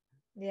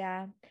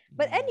 Yeah.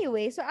 But yeah.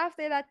 anyway, so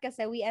after that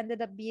kasi we ended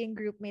up being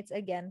group mates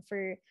again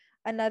for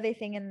another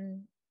thing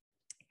in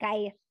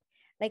Kai.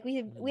 Like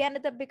we Mhm.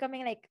 ended up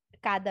becoming like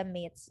kada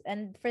mates.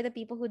 And for the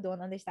people who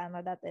don't understand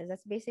what that is,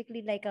 that's basically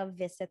like a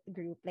visit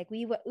group. Like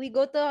we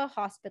go to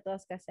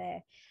hospitals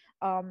kasi,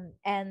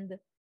 and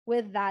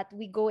with that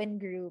we go in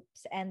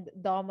groups. And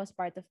Dom was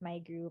part of my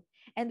group,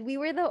 and we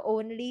were the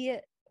only,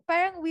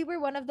 parang we were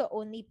one of the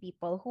only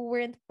people who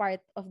weren't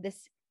part of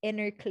this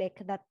inner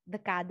clique that the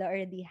kada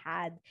already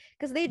had,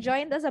 because they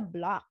joined as a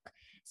block.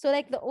 So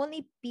like the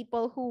only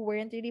people who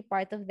weren't really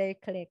part of their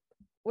clique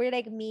were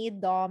like me,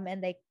 Dom,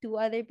 and like two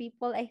other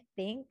people, I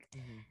think.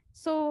 Mhm.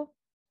 So,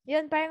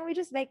 yun, parang we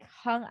just like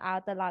hung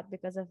out a lot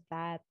because of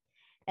that.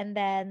 And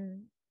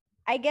then,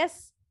 I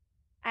guess,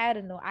 I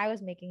don't know, I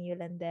was making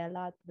Yolande a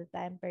lot at the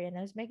time, and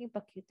I was making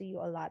Pakutu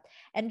a lot.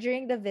 And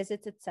during the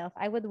visits itself,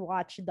 I would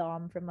watch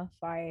Dom from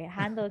afar,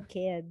 handle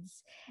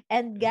kids.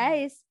 And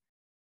guys,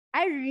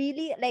 I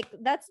really like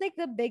that's like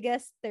the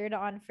biggest turn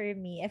on for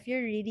me. If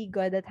you're really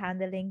good at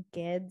handling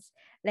kids,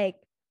 like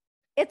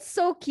it's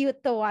so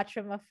cute to watch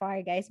from afar,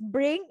 guys.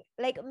 Bring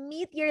like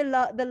meet the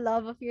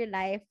love of your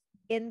life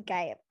in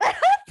Kite.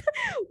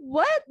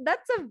 What?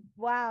 That's a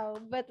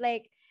wow. But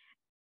like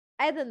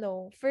I don't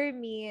know. For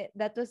me,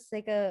 that was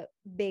like a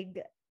big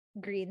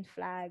green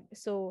flag.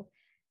 So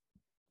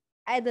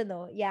I don't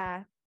know.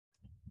 Yeah.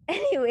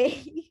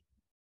 Anyway,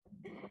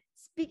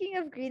 speaking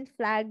of green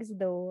flags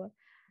though,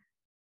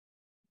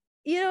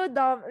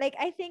 Dom, like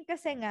I think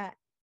kasi nga,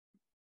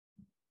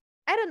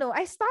 I don't know,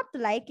 I stopped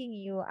liking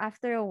you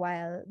after a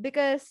while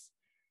because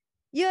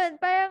yun,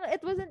 parang it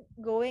wasn't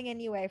going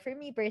anywhere for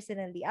me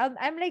personally. I'm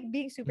like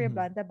being super Mhm.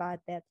 blunt about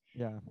it.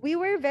 Yeah. We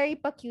were very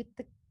pa-cute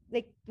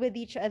like with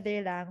each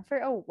other lang for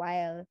a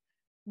while.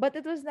 But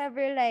it was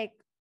never like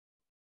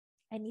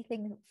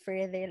anything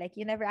further. Like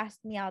you never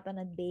asked me out on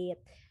a date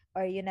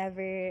or you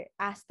never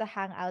asked to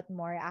hang out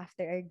more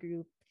after our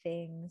group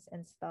things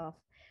and stuff.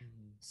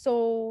 Mhm. So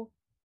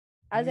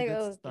I And was we like,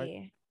 did oh, start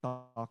okay.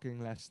 talking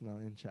less now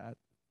in chat.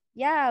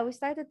 Yeah, we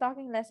started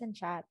talking less in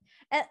chat.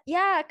 And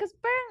yeah, because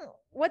parang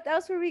what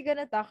else were we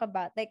gonna talk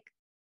about? Like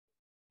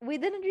we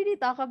didn't really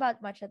talk about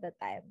much at the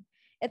time.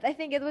 I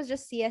think it was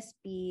just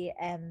CSP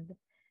and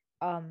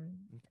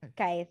Okay.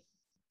 Kaith.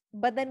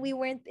 But then Mhm. we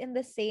weren't in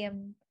the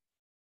same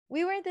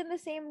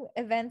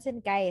events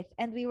in Kaith,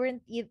 and we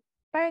weren't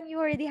parang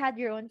you already had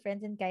your own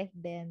friends in Kaith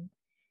then.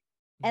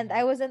 And Mhm.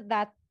 I wasn't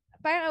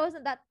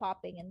that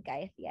popping in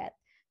Kaith yet.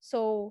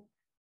 So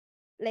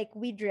like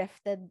we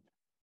drifted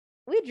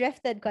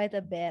quite a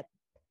bit.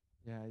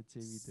 Yeah, I'd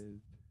say we did.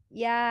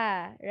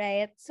 Yeah,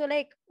 right. So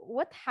like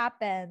what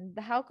happened?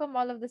 How come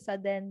all of a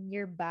sudden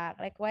you're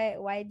back? Like why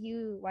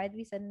do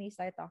we suddenly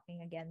start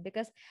talking again?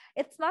 Because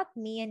it's not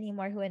me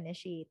anymore who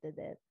initiated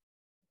it.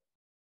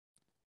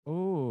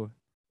 Oh,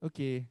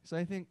 okay. So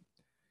I think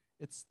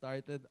it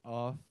started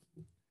off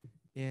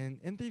in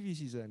interview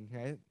season,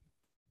 right?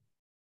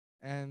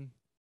 And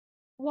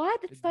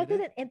What? It it started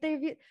didn't. an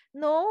interview?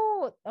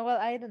 No. Well,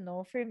 I don't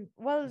know.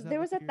 Is that There what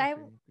was a you're time.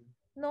 referring to?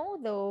 No,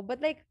 though.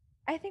 But like,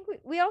 I think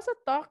we also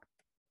talked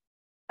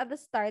at the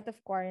start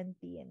of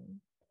quarantine.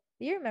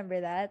 Do you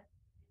remember that?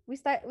 We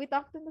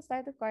talked in the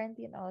start of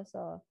quarantine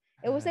also.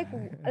 It was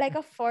like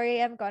a 4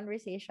 a.m.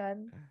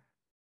 conversation.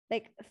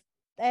 Like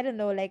I don't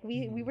know, like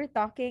we Mhm. were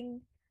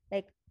talking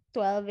like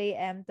 12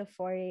 a.m. to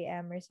 4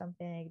 a.m. or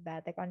something like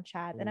that, like on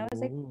chat. And I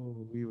was like,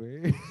 Oh, we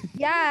were.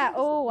 yeah, That's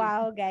oh good.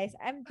 wow, guys.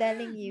 I'm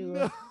telling you,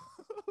 No.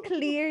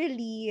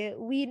 clearly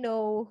we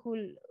know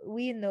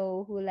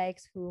who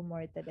likes who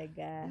more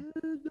talaga.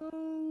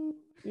 No.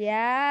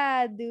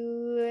 Yeah,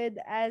 dude,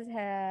 as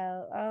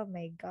hell. Oh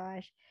my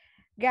gosh.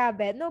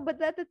 Grabe. No,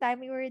 but at the time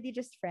we were already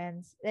just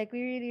friends. Like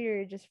we really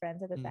were just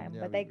friends at the time.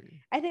 Yeah, But we like were.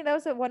 I think that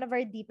was one of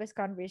our deepest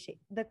conversation.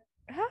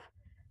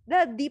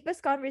 The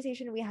deepest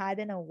conversation we had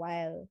in a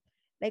while.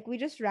 Like we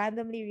just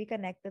randomly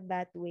reconnected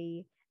that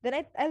way. Then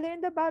I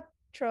learned about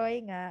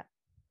Troy nga,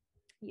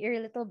 your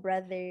little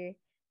brother.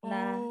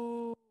 Na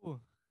Oh,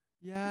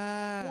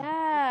 yeah.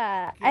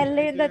 yeah, I Okay, I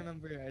learned do that.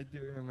 remember. I do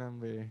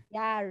remember.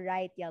 Yeah,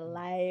 right, you Mm.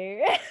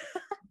 liar.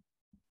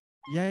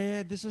 Yeah,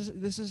 yeah. This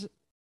was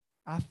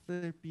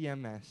after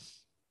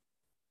PMS.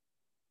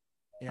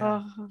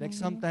 Yeah, like Oh.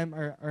 sometime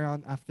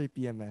around after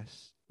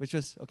PMS, which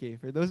was okay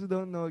for those who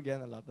don't know.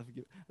 Again, a lot of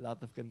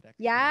contextualization.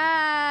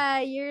 Yeah,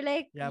 you're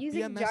like Yeah,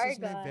 using PMS was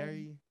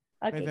jargon.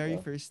 my Okay, very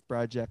go. first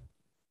project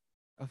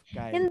of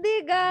Kai. Hindi This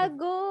is the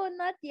gago,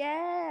 not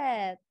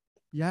yet.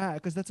 Yeah,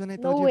 because that's when I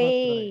told No you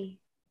about Troy. way.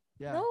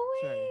 Yeah, No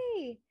Troy.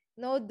 way.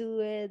 No,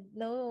 dude.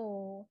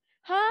 No.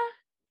 Huh?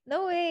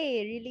 No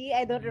way. Really?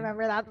 I don't Hmm.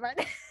 remember that part.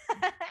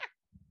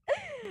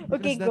 Because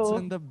Okay, that's go.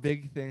 when the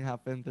big thing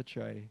happened to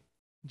Troy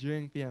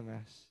during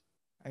PMS.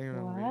 I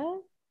remember.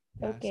 What?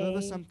 Yeah, so it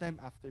was Okay. sometime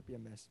after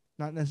PMS,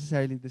 not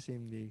necessarily the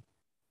same day,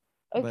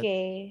 but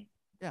Okay.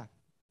 yeah.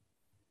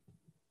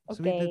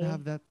 So we did Okay.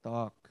 have that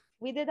talk,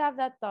 We did have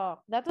that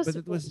talk. That was but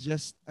it was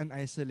just an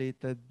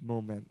isolated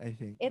moment. I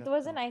think it that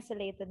was an talk.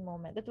 isolated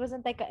moment. It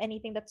wasn't like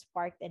anything that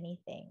sparked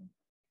anything.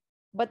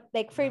 But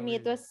like for Yeah, me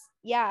it we're. was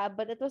yeah,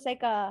 but it was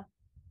like a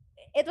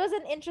it was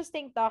an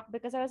interesting talk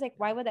because I was like,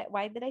 why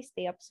did I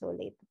stay up so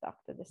late to talk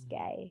to this Mhm.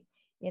 guy?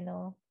 You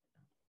know?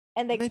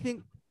 And And I like,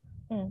 think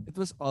mm, it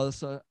was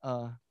also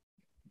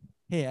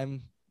hey,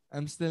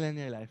 I'm still in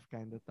your life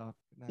kind of talk.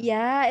 Nah,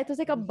 yeah, it was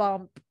like it a was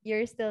bump.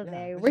 You're still yeah,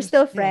 there. it's We're just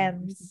still yeah,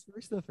 friends.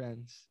 we're still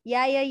friends.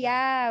 Yeah, yeah, Yeah,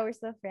 yeah. We're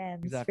still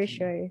friends. For exactly.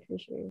 sure, for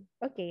sure.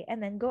 Okay,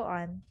 and then go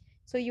on.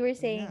 So you were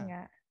And yeah, saying,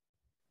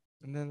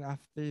 and then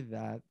after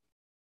that,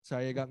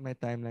 sorry, I got my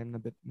timeline a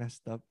bit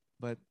messed up,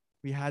 but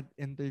we had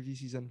interview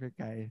season for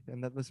Kai,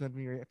 and that was when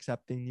we were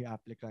accepting new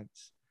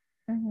applicants.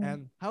 mm-hmm,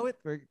 And how it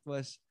worked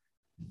was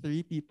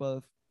three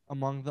people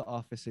among the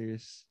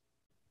officers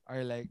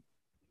are like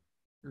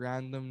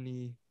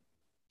randomly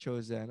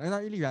chosen, or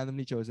not really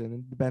randomly chosen,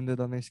 it depended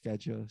on their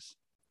schedules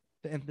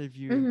to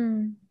interview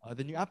mm-hmm,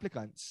 the new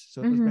applicants.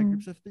 So it was by mm-hmm,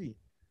 groups of three.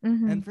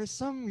 mm-hmm. And for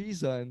some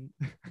reason,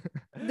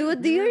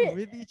 Dude, we were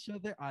with each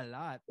other a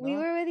lot, we no?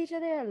 were with each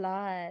other a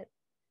lot.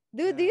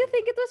 Dude, do Yeah. you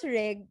think it was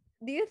rigged?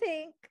 Do you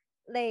think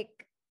like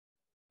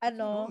But who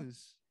ano?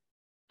 knows?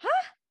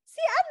 Huh?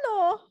 Si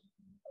ano?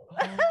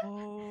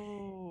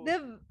 Oh.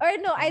 Or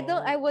no, I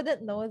Oh.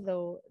 wouldn't know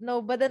though.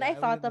 No, but then Yeah, I I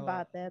thought wouldn't know.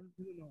 about I it.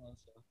 wouldn't know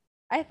also.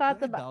 I But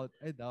thought about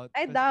I doubt,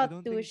 I because I doubt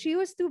don't too. think She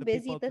was too the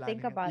busy people to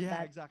think planning it. about Yeah,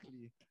 that.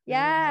 exactly. They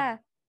don't have Yeah.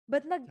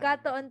 But time to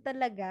nagkataon do it.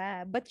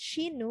 talaga. But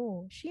she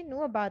knew. She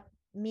knew about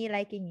me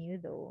liking you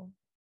though.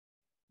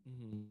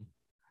 Hmm.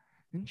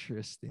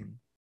 Interesting.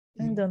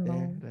 I don't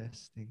know.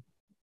 Interesting.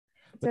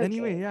 It's But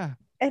anyway, okay. yeah,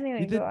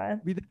 we Anyway, go did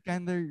on. we did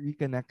kind of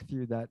reconnect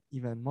through that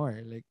even more.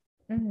 Like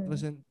it Mm-hmm.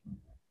 wasn't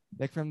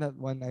like from that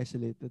one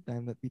isolated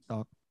time that we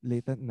talked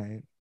late at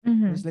night.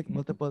 It was Mm-hmm. like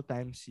multiple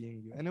times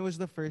seeing you, and it was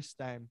the first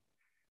time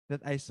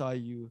that I saw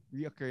you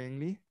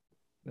reoccurringly,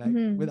 like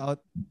Mm-hmm.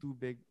 without too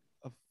big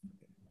of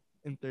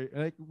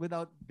like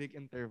without big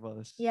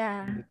intervals in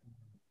Yeah. between.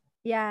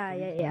 Yeah, So we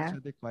yeah, saw yeah. each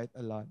other quite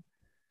a lot.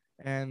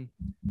 And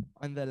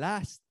on the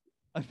last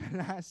on the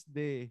last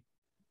day,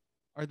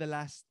 or the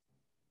last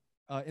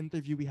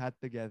interview we had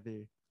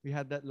together, we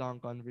had that long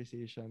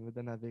conversation with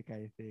another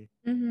Kaite.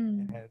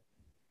 Mm-hmm. And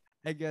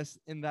I guess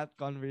in that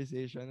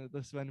conversation, it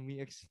was when we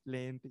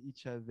explained to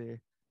each other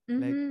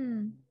like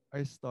Mm-hmm.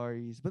 our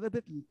stories, but a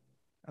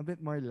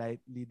bit more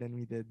lightly than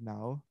we did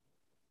now.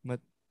 But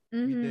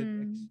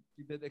Mm-hmm.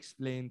 we did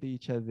explain to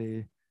each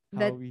other how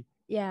That we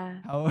yeah.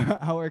 how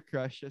how our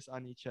crushes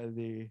on each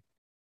other,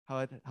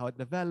 how it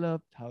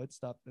developed, how it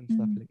stopped, and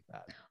stuff Mm. like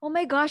that. Oh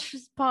my gosh,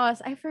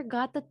 pause. I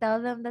forgot to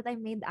tell them that I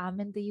made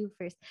amen to you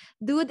first.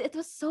 Dude, it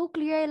was so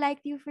clear I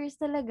liked you first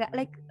talaga.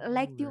 Like, Oh,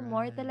 liked you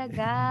more right.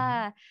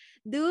 talaga.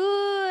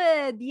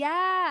 Dude,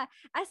 yeah.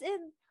 As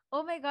in,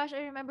 oh my gosh,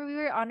 I remember we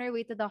were on our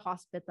way to the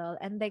hospital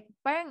and like,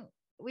 parang,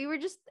 we were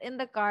just in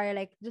the car,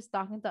 like, just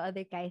talking to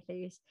other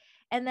kaithers.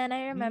 And then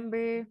I Mm.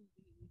 remember,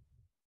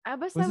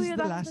 basta Was we this were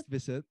the talking to, last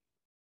visit?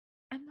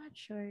 I'm not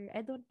sure.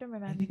 I don't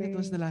I think it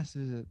was the remember. last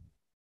visit.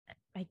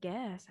 I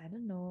guess. I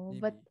don't know.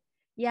 But Maybe.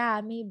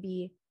 yeah,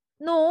 maybe.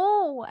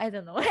 No, I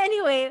don't know.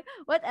 Anyway,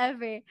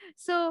 whatever.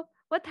 So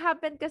what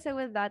happened kasi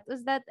with that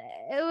was that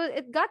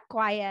it got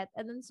quiet.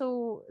 And then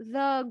so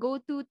the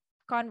go-to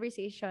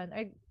conversation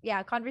or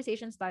yeah,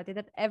 conversation started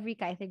that every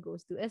Kaite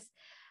goes to is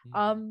Mhm.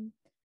 um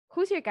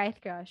who's your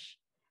Kaite crush?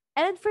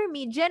 And then for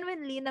me,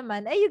 genuinely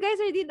naman, you guys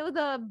already know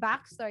the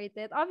backstory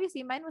to it.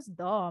 Obviously, mine was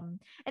Dom.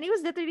 And he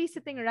was literally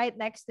sitting right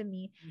next to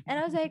me. And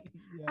I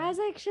Yeah. was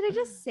like, should I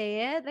just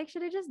say it? Like,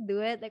 should I just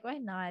do it? Like, why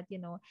not? You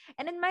know?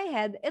 And in my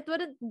head, it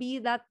wouldn't be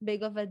that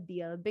big of a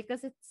deal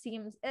because it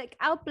seems like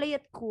I'll play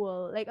it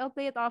cool. Like, I'll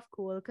play it off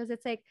cool because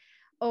it's like,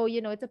 oh,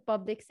 it's a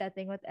public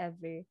setting,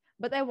 whatever.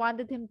 But I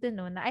wanted him to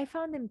know na I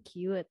found him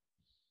cute.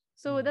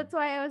 So Mhm. that's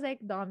why I was like,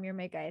 Dom, you're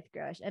my guy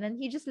crush. And then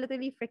he just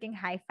literally freaking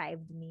high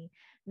fived me.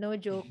 No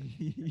joke.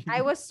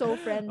 I was so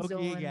friend Okay,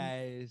 zoned. I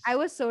guys.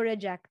 was so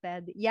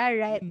rejected. Yeah,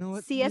 right. You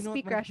know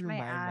CSP what went crush through my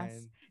my ass.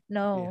 mind?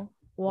 Okay, No.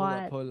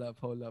 What?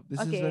 hold up.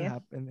 This is what Okay.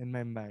 happened in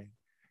my mind.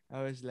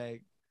 I was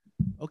like,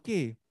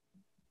 okay,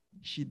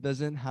 she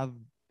doesn't have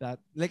that.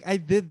 Like, I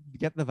did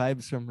get the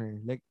vibes from her,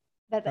 like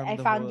That from I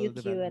the found you whole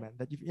cute. development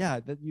that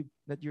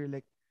that you're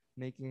like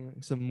making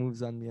some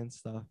moves on me and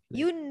stuff. Like,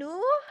 You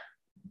knew?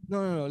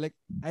 no. Like,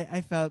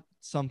 I felt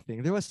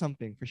something. There was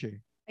something for sure.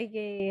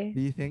 Okay.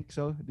 Do you think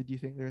so? Did you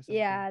think there was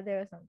something? Yeah, there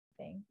was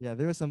something. Yeah,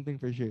 there was something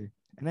for sure,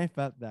 and I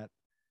felt that.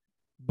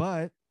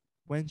 But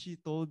when she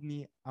told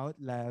me out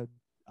loud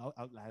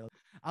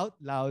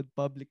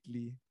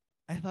publicly,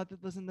 I thought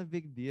it wasn't a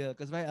big deal.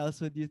 Because why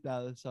else would you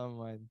tell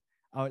someone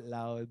out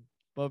loud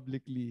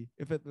publicly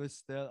if it was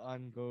still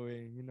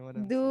ongoing? You know what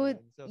I'm Dude,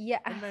 saying? So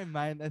yeah, in my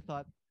mind, I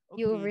thought,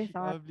 you okay, she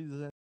overthought. probably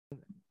doesn't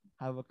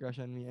have a crush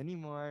on me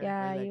anymore, or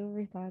Yeah, like you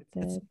overthought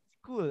it's it.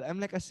 cool. I'm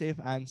like a safe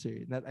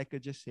answer that I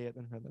could just say it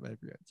in front of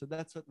everyone. So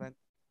that's what went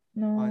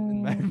on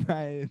in my No.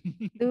 mind.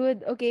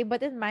 Dude, okay,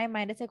 but in my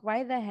mind, it's like,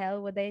 why the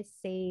hell would I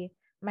say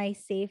my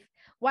safe?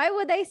 Why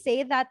would I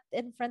say that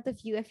in front of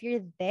you if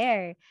you're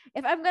there?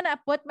 If I'm gonna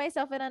put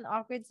myself in an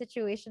awkward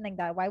situation like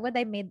that, why would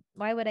I make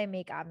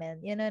amen?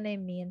 You know what I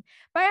mean?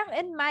 Parang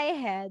in my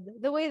head,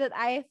 the way that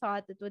I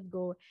thought it would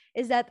go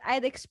is that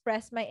I'd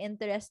express my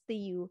interest to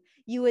you.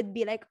 You would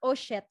be like, oh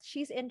shit,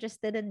 she's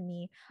interested in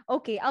me.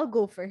 Okay, I'll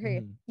go for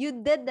her. Mhm.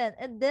 You didn't.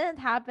 It didn't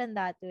happen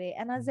that way.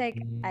 And I was like,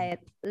 Mhm. I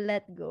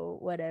let go,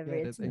 whatever.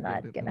 Get it, It's I get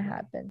not it gonna naman.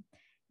 happen.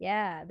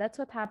 Yeah, that's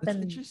what That's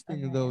happened on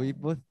interesting my though. We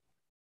end. both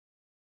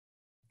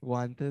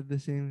wanted the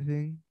same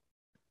thing,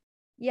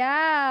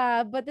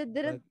 Yeah, but it but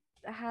didn't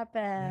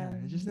yeah,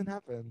 it just didn't happen.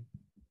 happen.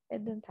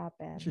 It didn't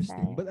happen, Interesting.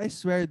 right? But I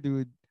swear,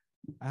 dude,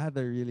 I had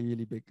a really,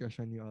 really big crush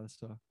on you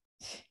also.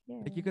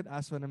 Like, you Yeah. could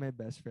ask one of my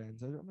best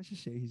friends. I'm gonna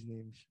just say his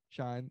name,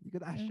 Sean. You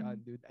could ask Mm-hmm. Sean,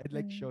 dude. I'd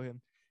like Mm. show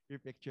him your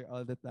picture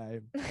all the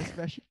time,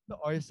 especially the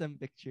awesome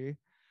picture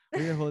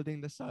where you're holding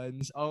the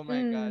suns. Oh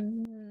my god,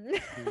 Mm.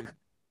 dude.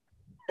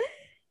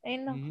 Ay,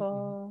 Mm-hmm.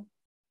 nako.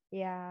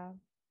 Yeah.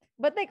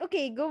 But like,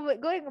 okay,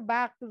 going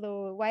back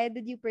though, why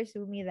did you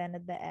pursue me then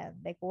at the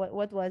end? Like, what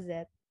was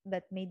it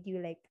that made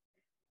you like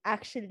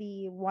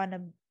actually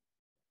wanna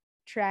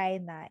try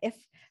na? If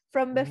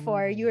from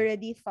before you Ooh.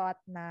 already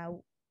thought na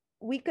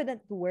we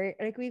couldn't work,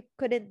 like we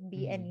couldn't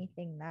be Mm-hmm.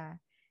 anything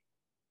na.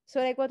 So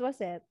like, what was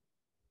it?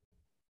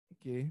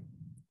 Okay.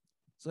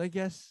 So I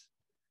guess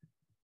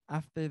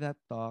after that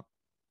talk,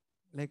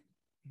 like,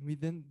 we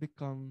didn't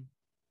become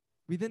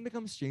we didn't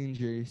become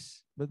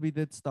strangers, but we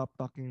did stop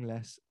talking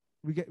less.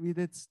 We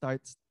did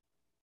start Stop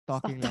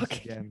talking less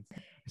talking. again.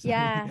 Sorry,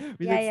 Yeah,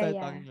 we yeah, did yeah, start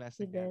yeah. talking less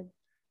You again. did.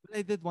 But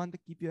I did want to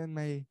keep you in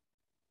my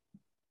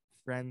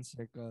friend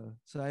circle,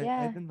 so I'd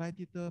Yeah, invite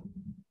you to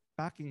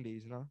packing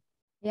days, no?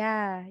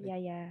 yeah, Like, yeah,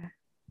 yeah.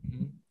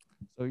 mhm.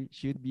 So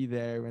she'd be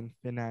there when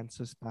Finance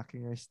was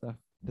packing her stuff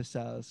to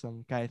sell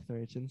some kite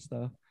merch and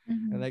stuff.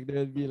 And Mm-hmm. like there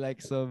would be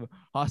like some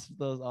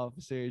hospitals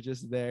officer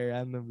just there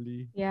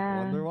randomly. I Yeah.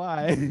 wonder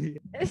why.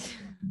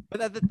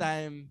 But at the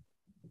time,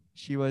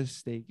 she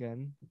was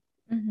taken.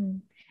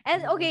 Mm-hmm. And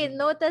She okay, wasn't.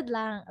 noted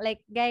lang.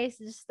 Like guys,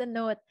 just a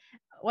note.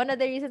 One of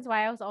the reasons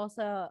why I was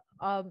also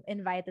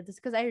invited is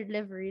because I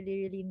live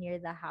really, really near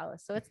the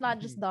house. So it's not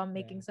just Dom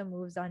Yeah. making some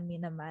moves on me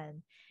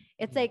naman.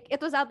 It's Mhm. like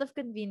it was out of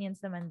convenience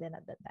naman din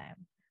at the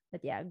time.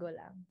 But yeah, go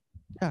lang.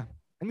 Yeah.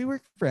 And we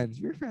were friends.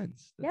 We were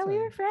friends. Yeah, That's we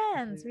why. were That's why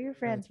friends. We we were were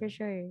friends for invited.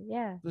 sure.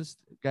 Yeah. It was,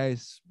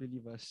 guys,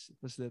 believe us, it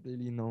was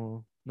literally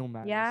no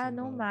malice Yeah,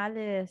 no involved.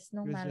 malice.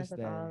 No It was malice just at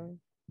there. all.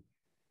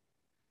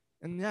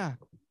 And yeah,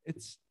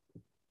 it's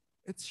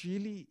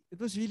it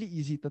was really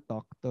easy to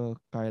talk to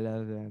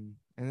Carla then.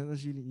 And it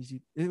was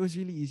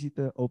really easy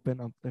to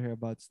open up to her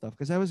about stuff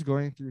because I was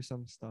going through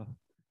some stuff.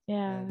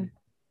 Yeah. And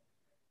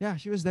yeah,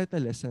 she was there to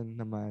listen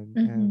naman.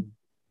 Mm-hmm. And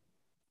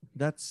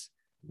that's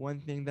one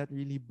thing that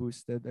really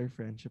boosted our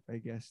friendship, I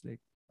guess. Like,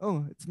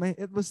 oh,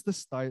 it was the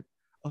start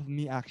of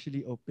me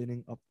actually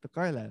opening up to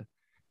Carla.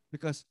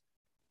 Because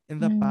in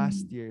the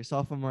past Mm. year,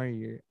 sophomore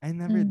year, I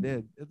never Mm.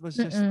 did. It was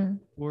just Mm-mm.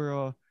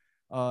 puro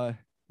uh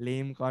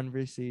lame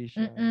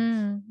conversations,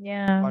 Mm-mm.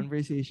 Yeah.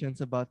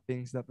 conversations about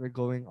things that were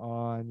going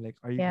on. Like,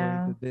 are you going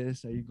Yeah. to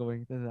this? Are you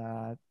going to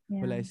that?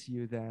 Will Yeah. I see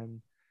you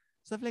then?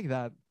 Stuff like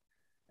that.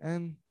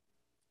 And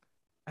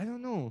I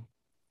don't know.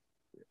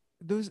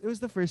 It was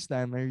the first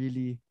time I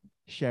really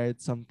shared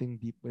something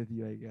deep with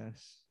you, I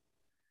guess.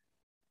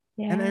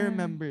 And I Yeah.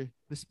 remember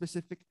the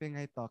specific thing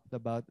I talked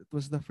about. It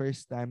was the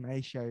first time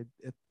I shared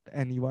it to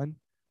anyone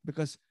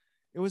because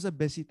it was a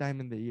busy time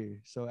in the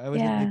year. So I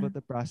wasn't Yeah. able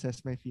to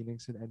process my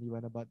feelings with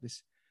anyone about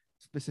this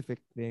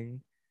specific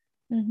thing.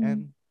 Mm-hmm. And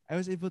I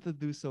was able to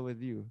do so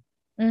with you.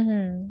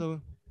 Mm-hmm.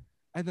 So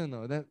I don't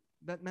know.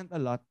 That meant a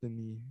lot to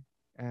me.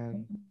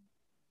 And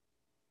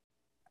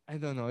I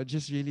don't know. It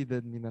just really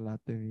did mean a lot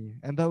to me.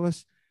 And that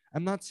was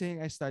I'm not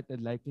saying I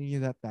started liking you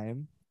that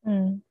time,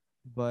 Mm.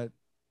 but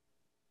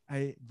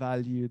I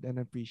valued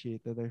and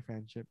appreciated our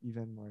friendship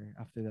even more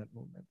after that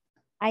moment.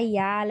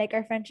 Yeah, like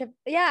our friendship.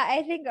 Yeah,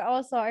 I think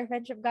also our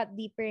friendship got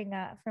deeper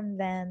nga from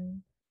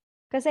then.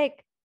 Cause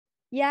like,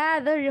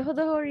 yeah, the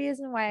whole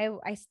reason why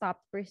I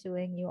stopped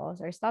pursuing you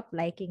also or stopped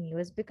liking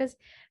you is because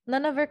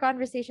none of our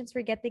conversations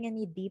were getting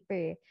any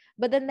deeper.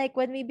 But then like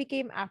when we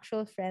became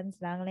actual friends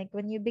lang, like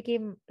when you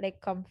became like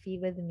comfy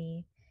with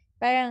me,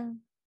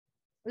 parang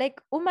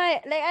like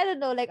I don't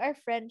know, like our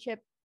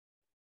friendship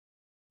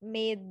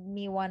made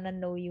me wanna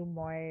know you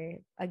more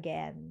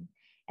again.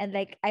 And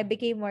like I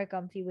became more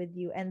comfy with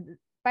you and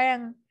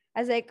parang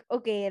I was like,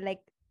 okay, like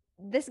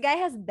this guy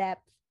has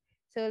depth.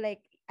 So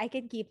like I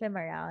can keep him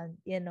around,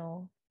 you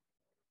know.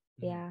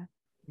 Mhm. Yeah.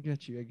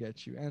 I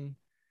get you. And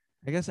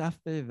I guess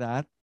after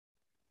that,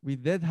 we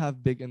did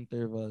have big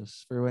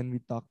intervals for when we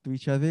talked to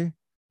each other.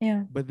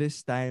 Yeah. But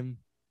this time,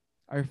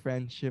 our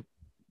friendship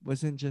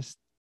wasn't just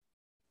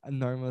a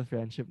normal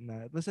friendship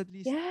na. It was at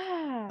least a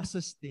Yeah.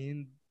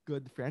 sustained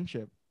good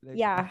friendship. Like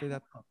Yeah. after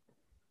that talk.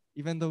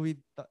 Even though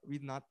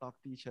we'd not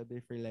talked to each other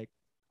for like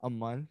a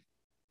month,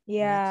 the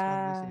next Yeah.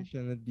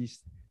 conversation would be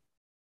still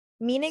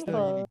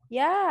Meaningful. really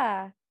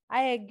Yeah.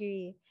 I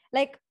agree.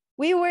 Like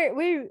we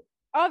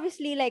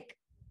obviously like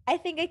I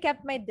think I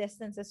kept my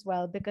distance as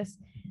well because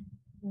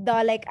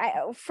the like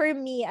I for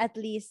me at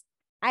least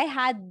I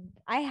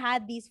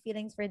had these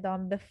feelings for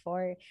Dom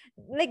before.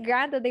 Like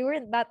granted they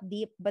weren't that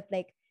deep, but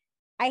like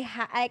I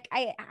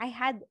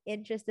had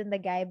interest in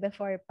the guy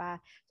before pa.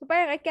 So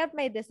parang I kept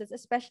my distance,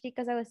 especially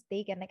because I was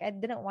taken. Like I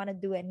didn't want to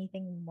do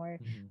anything more.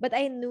 Mhm. But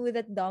I knew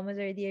that Dom was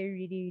already a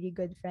really, really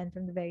good friend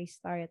from the very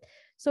start.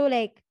 So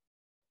like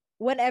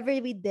whenever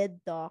we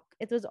did talk,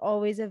 it was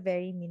always a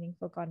very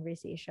meaningful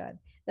conversation.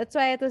 That's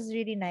why it was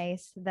really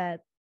nice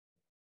that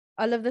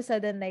all of a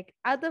sudden, like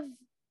out of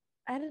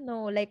I don't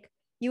know, like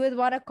you would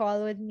want to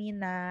call with me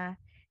na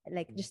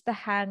like Mhm. just to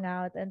hang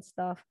out and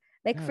stuff.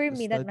 Like Yeah, for to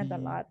me that meant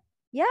a study. lot.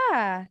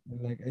 Yeah. And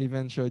like I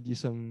even showed you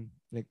some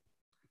like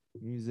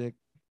music.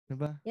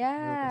 Diba? I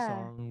wrote a Yeah.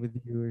 song with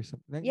you or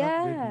something. Like not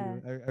with you.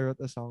 Yeah. I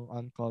wrote a song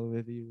on call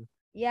with you.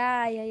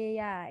 Yeah, yeah, yeah,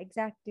 yeah.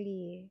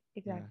 Exactly.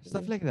 Yeah.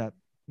 Stuff Exactly. like that.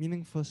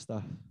 Meaningful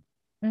stuff.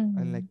 Mm-hmm.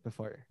 Unlike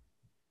before.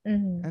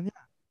 Mm-hmm. And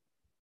yeah,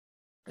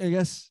 I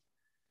guess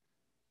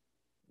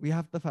we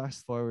have to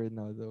fast forward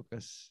now though,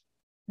 because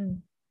Mm.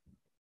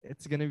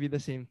 it's gonna be the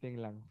same thing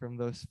lang from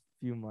those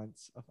few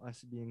months of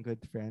us being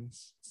good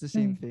friends. It's the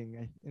same Mm. thing.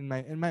 In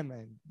my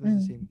mind. It was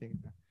the same Mm. thing.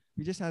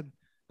 We just had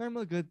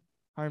normal, good,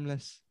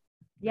 harmless,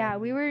 Yeah,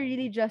 we then were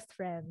really just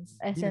friends,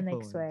 SNX meaningful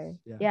ones. swear.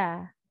 Yeah. Yeah.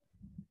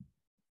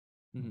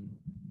 Mhm.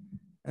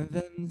 And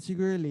then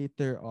siguro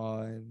later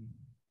on,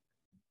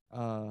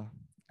 uh,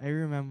 I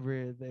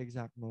remember the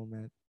exact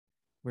moment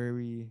where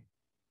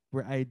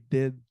I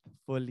did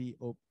fully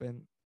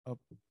open up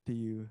to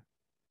you.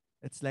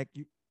 It's like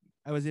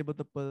I was able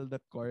to pull the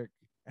cork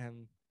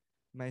and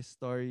my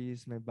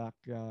stories, my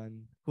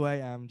background, who I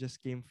am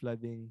just came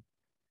flooding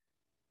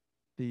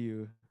to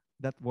you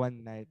that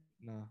one night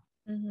no.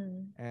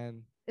 Mm-hmm.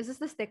 And Is this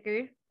the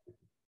sticker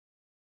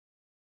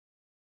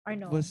or it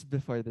no? was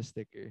before the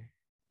sticker.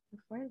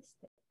 Before the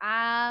sticker.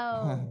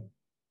 Ow. Yeah.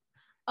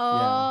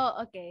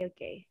 Oh, okay,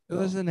 okay. It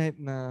was Go. a night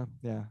na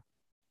yeah.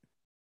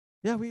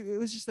 Yeah, it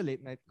was just a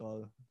late night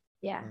call.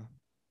 Yeah. No.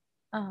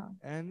 Uh-huh.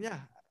 And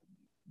yeah,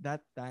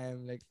 that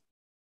time like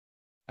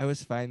I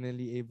was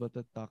finally able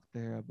to talk to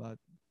her about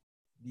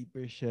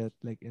deeper shit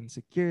like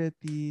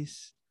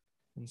insecurities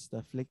and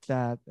stuff like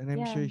that. And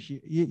I'm Yeah. sure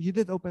you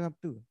did open up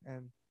too.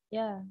 And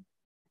Yeah.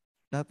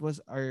 that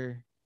was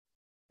our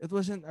it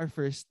wasn't our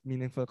first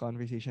meaningful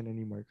conversation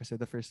anymore because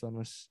the first one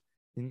was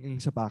in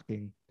sa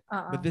packing.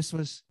 But Uh-uh. this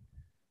was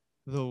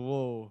the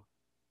whoa.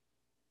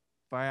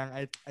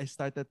 Parang I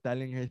started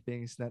telling her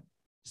things that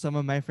some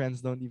of my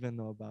friends don't even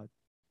know about.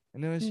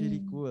 And it was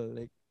really Mm. cool.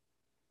 Like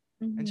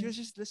and she Mm-hmm. was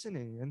just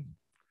listening and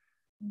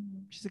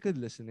Mm-hmm. she's a good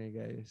listener,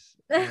 guys.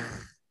 And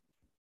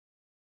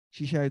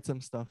she shared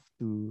some stuff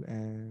too.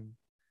 And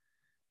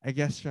I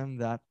guess from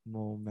that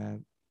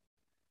moment,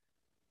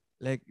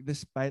 like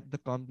despite the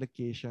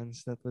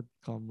complications that would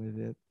come with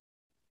it,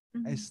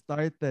 I Mm-hmm.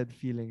 started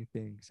feeling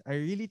things. I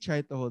really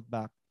tried to hold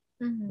back,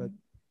 but Mm-hmm.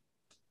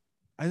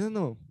 I don't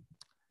know.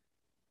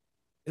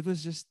 It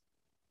was just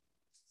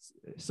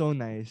so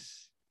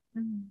nice.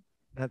 Mm-hmm.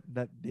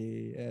 that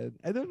day. And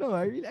I don't know.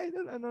 I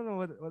don't know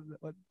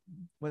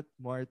what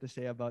more to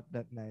say about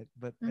that night.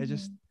 But I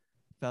just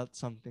Mm-hmm. felt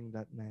something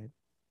that night.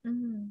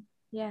 Mm-hmm.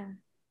 Yeah.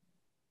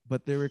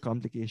 But there were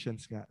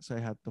complications, nga, so I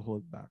had to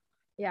hold back.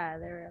 Yeah,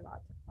 there were a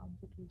lot of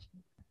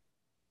complications.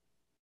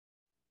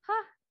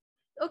 Huh.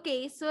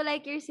 Okay, so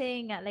like you're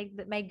saying, like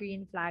my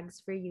green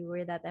flags for you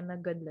were that I'm a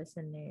good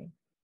listener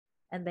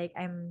and like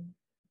I'm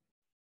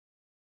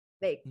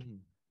like Mhm.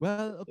 Well,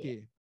 yeah. okay.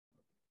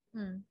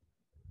 Mm.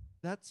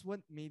 That's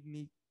what made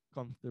me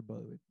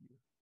comfortable with you.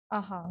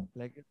 Uh-huh.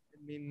 Like it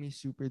made me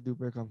super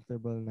duper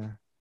comfortable na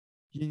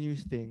you knew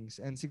things.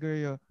 And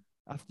siguro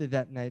after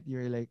that night,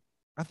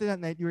 after that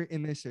night, you were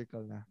in a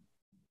circle na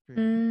for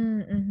me.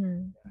 Mm-hmm.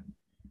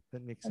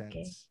 That makes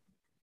Okay. sense.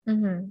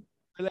 Mm-hmm.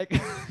 Like,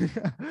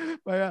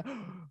 para,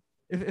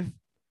 if,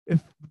 if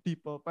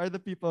para the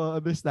people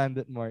understand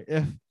it more,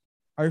 if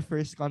our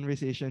first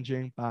conversation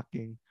during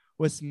packing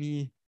was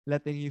me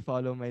letting you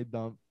follow my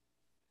dump,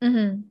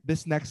 Mm-hmm.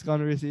 this next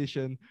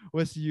conversation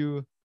was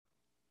you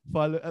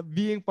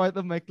being part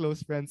of my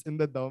close friends in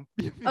the dump.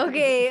 You feel me?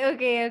 Okay,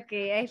 okay,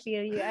 okay. I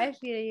feel you. I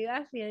feel you.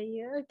 I feel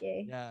you.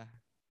 Okay. Yeah.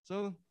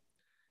 So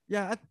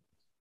yeah,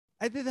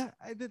 I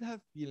did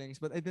have feelings,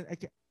 but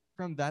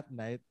from that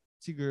night,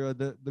 siguro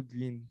the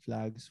green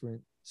flags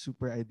weren't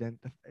super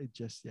identified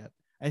just yet.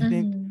 I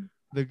think Mm-hmm.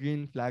 the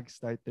green flags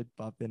started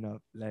popping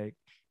up like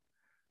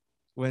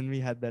when we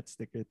had that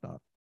sticker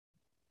talk.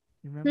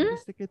 You remember Hmm?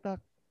 the sticker talk?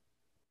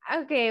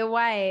 Okay,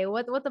 why?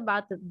 What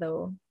about it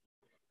though?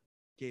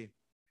 Okay,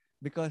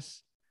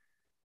 because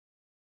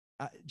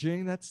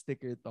during that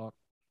sticker talk,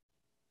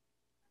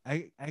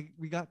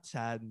 we got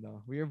sad.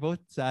 No, we were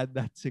both sad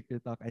that sticker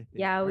talk. I think,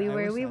 Yeah, or we I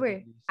were was we sad at were.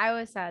 least. I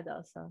was sad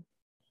also.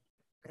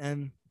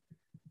 And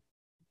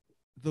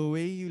the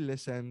way you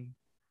listen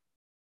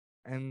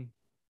and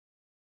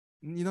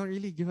you don't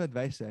really give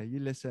advice. You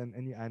listen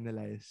and you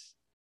analyze.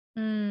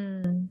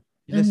 Mm.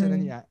 You listen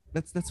and Mm-hmm. yeah,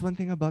 that's one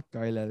thing about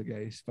Carlisle,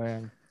 guys.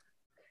 Parang,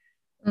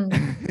 Mm.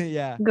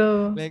 yeah,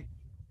 Go. like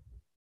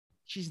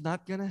she's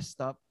not gonna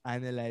stop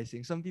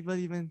analyzing. Some people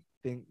even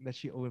think that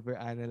she over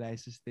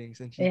analyzes things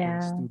and she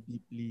thinks Yeah. too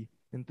deeply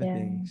into Yeah.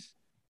 things.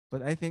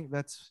 But I think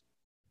that's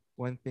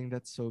one thing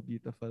that's so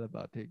beautiful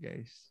about her,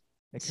 guys.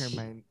 Like her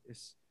mind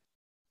is.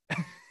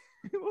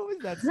 What was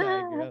that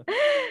sigh, girl?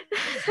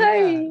 But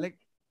yeah, Sorry. like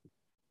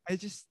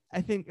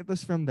I think it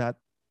was from that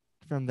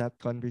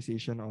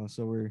conversation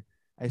also where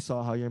I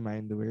saw how your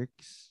mind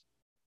works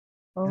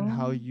and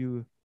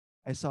Oh.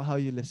 I saw how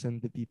you listen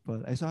to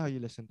people. I saw how you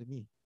listen to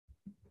me.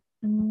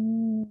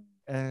 Mm.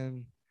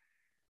 And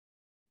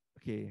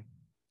okay,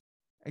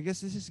 I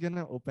guess this is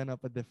gonna open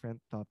up a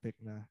different topic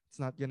na.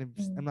 I'm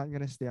Mm. not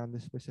gonna stay on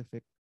the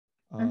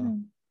uh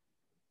Mm-hmm.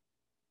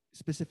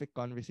 specific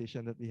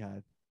conversation that we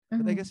had. But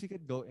I Mm-hmm. guess we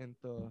could go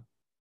into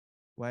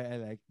why I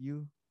like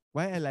you,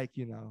 why I like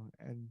you now,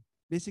 and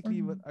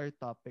basically what Mm-hmm. our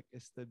topic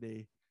is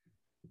today.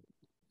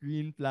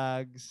 Green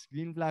flags,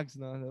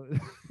 no.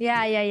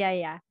 Yeah, yeah, yeah,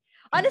 yeah.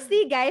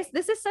 Honestly, guys,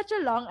 this is such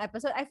a long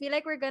episode. I feel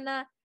like we're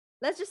gonna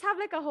let's just have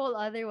like a whole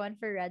other one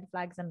for red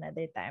flags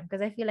another time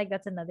because I feel like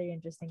that's another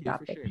interesting Okay,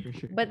 for topic. sure, for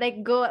sure. But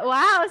like go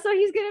wow, so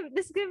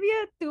this is gonna be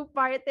a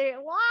two-parter.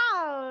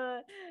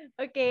 Wow.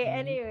 Okay, Mm-hmm.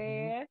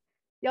 anyway.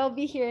 Y'all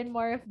be hearing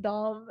more of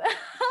Dom.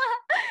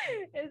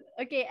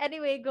 Okay,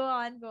 anyway, go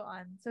on, go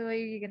on. So what are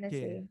you gonna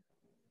Okay, say?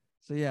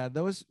 so yeah,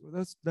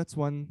 that's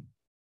one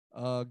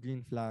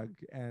green flag,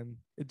 and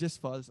it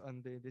just falls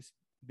under this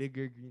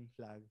bigger green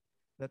flag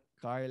that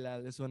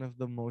Carlisle is one of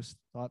the most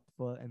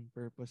thoughtful and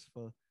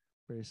purposeful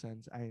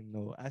persons I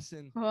know. As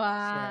in,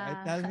 swear,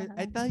 Wow.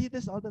 I tell you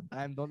this all the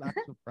time. Don't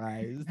act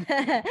surprised.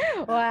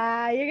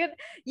 Wow, you're gonna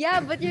yeah,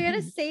 but you're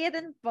gonna say it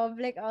in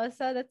public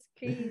also. That's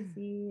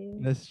crazy.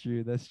 That's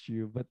true. That's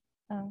true. But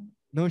Um,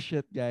 no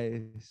shit,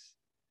 guys.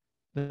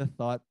 The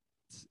thoughts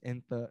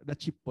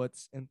that she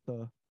puts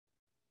into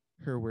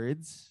her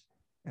words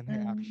and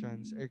her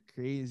actions mm, are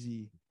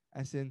crazy.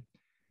 As in,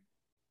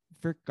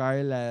 for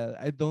Carlisle,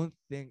 I don't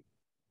think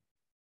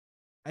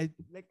I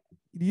like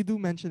you do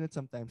mention it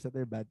sometimes that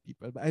they're bad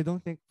people, but I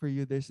don't think for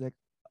you there's like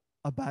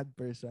a bad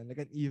person, like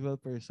an evil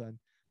person.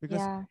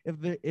 Because yeah. if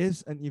there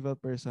is an evil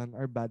person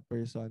or bad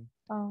person,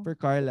 Oh, for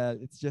Carlisle,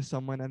 it's just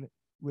someone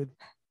with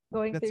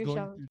going that's through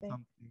going through something.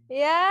 something or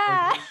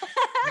Yeah.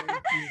 going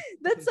through a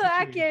That's so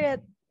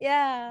accurate. situation.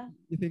 Yeah.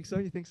 You think so?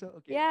 You think so?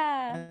 Okay.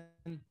 Yeah.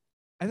 And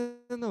I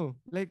don't know.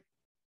 Like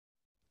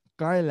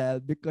Carlisle,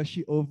 because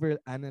she over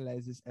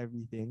analyzes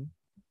everything,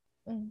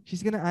 Mm,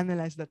 she's gonna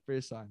analyze that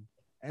person.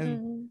 And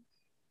mm,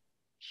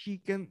 she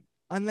can,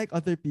 unlike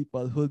other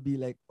people who'll be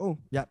like, oh,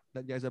 yeah,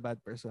 that guy's a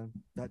bad person.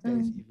 That guy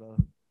is mm, evil.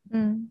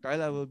 mm,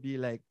 Carla will be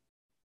like,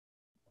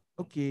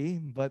 okay,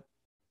 but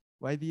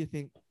why do you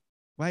think,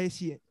 why is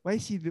he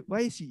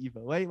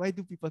evil? Why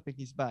do people think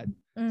he's bad?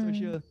 So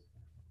mm,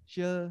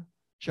 she'll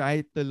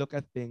try to look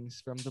at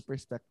things from the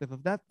perspective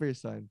of that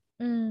person.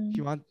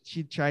 mm,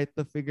 She tried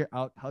to figure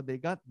out how they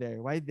got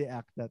there, why they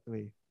act that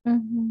way.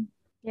 mm-hmm.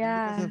 And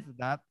because Yeah. of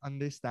that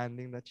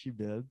understanding that she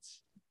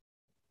builds,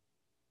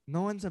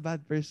 no one's a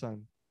bad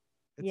person.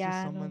 It's just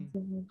Yeah, no someone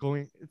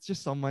one's in it's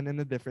just someone in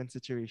a different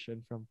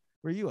situation from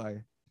where you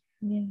are.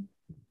 Yeah.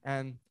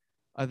 And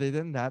other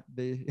than that,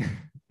 they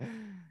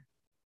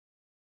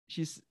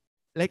she's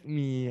like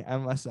me,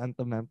 I'm a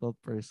sentimental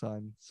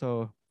person.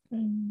 So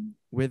Mm.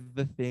 with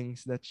the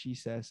things that she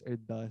says or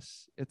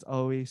does, it's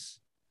always,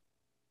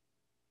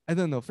 I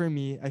don't know, for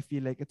me, I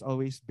feel like it's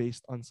always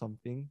based on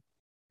something,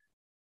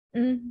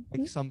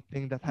 like Mhm.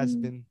 something that has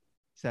Mm. been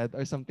said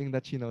or something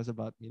that she knows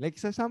about me.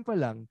 Like sa example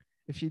lang,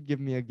 if she'd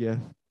give me a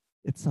gift,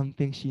 it's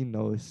something she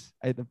knows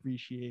I'd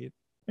appreciate.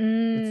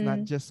 It's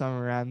not Mm. just some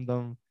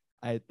random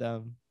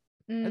item.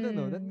 I don't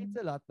know. That means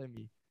Mm. a lot to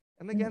me.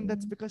 And again,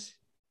 that's Mm. because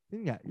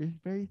yun nga, you're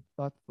very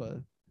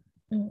thoughtful,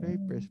 very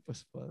Mm.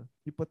 purposeful.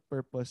 You put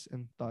purpose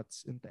and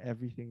thoughts into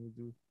everything you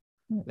do.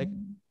 Like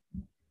Mm.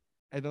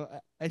 I don't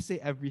I say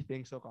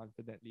everything so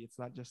confidently.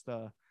 It's not just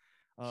to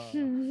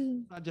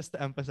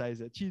emphasize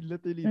it. She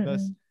literally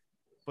does Mm.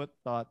 put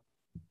thought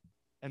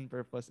and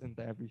purpose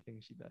into everything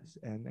she does.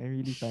 And I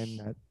really find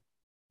that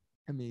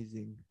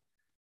amazing.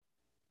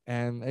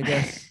 And I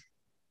guess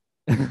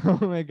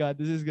oh my god,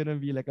 this is gonna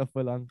be like a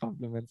full on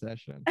compliment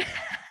session. But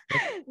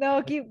No,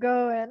 like keep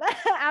going.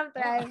 I'm ah,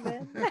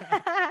 thriving.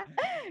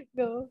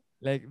 Go.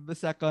 like the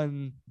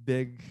second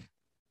big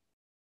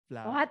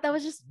flag. What? That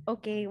was just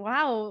okay.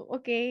 Wow.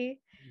 Okay.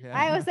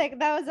 I Yeah. was like,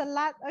 that was a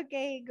lot.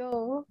 Okay,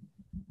 go.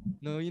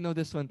 No, you know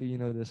this one too. You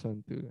know this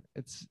one too.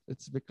 It's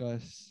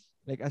because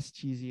like as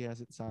cheesy as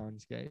it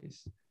sounds,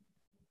 guys,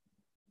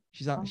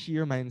 Oh. she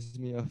reminds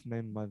me of my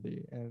mother,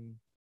 and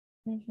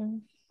Mm-hmm.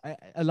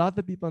 a lot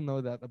of people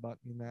know that about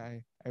me. Na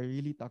I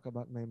really talk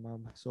about my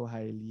mom so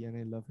highly, and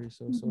I love her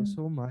Mm-hmm.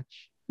 so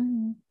much.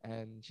 Mm-hmm.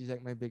 And she's like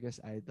my biggest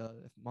idol.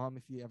 Mom,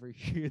 if you ever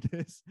hear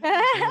this,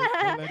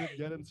 don't let it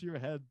get into your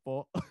head,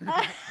 po.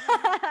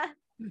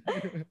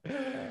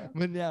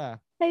 But yeah.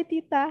 Hi,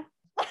 tita.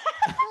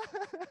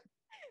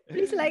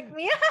 Please like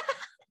me.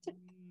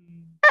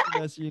 She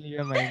does really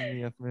remind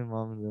me of my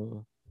mom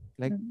though.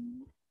 Like,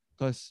 Mm.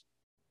 cause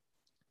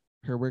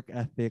her work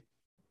ethic,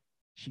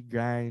 she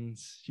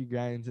grinds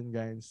and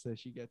grinds so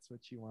she gets what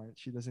she wants.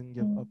 She doesn't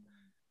give Mm. up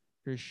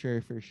for sure,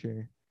 for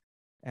sure.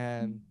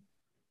 And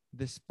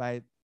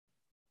despite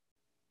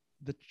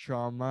the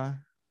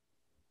trauma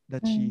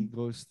that she Mm.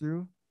 goes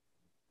through,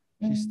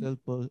 Mm.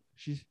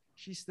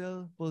 she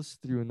still pulls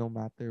through no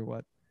matter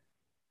what.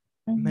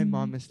 My Mm.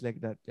 mom is like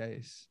that,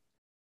 guys.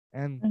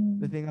 And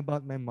the Mm. thing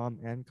about my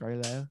mom and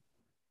Carlisle,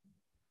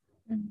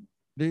 Mm.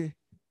 they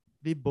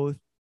they both,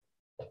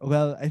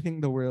 well, I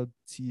think the world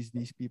sees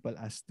these people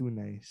as too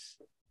nice.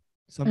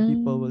 Some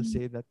people will Mm.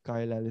 say that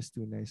Carlisle is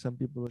too nice. Some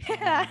people will say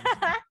my mom is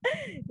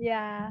too.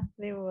 Yeah,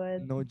 they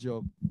would. No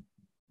joke.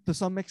 To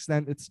some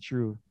extent, it's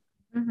true,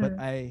 but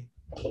Mm-hmm.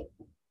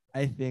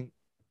 I think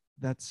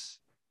that's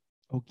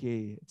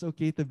okay. It's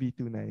okay to be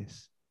too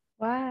nice.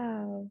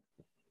 Wow.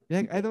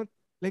 Like I don't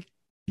like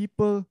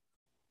people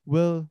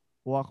will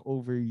walk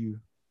over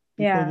you.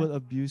 People Yeah. will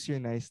abuse your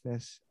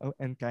niceness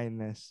and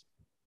kindness,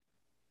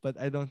 but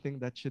I don't think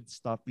that should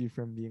stop you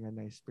from being a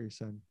nice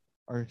person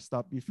or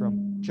stop you from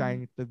Mm.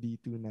 trying to be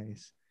too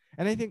nice.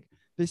 And I think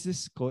there's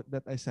this quote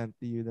that I sent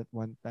to you that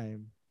one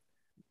time.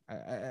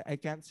 I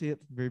can't say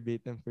it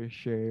verbatim for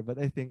sure, but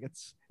I think it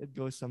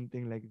goes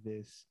something like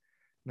this.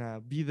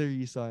 Na be the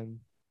reason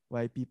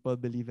why people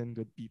believe in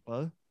good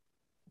people.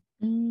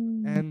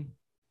 Mm. And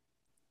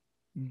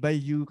by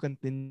you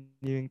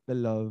continuing to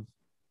love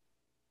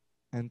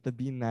and to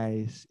be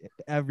nice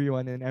to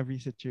everyone in every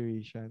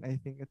situation, I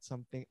think it's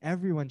something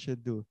everyone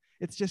should do.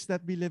 It's just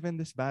that we live in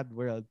this bad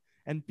world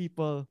and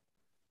people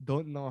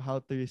don't know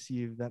how to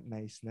receive that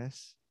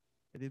niceness.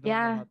 They don't know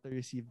Yeah. how to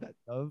receive that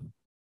love.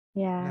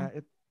 Yeah.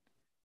 Na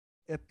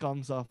it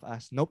comes off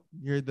as nope,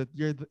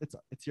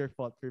 it's your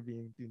fault for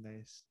being too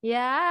nice.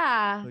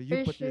 Yeah, So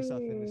you for put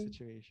yourself in the sure.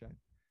 situation.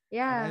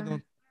 And Yeah.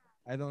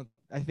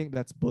 I think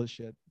that's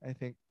bullshit. I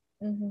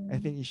Mm-hmm.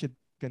 think you should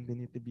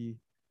continue to be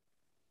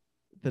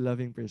the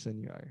loving person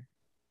you are.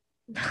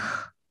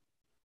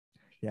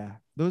 Yeah.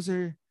 Those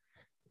are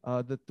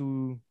the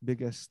two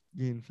biggest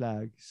green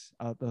flags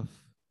out of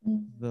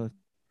the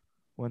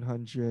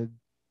 100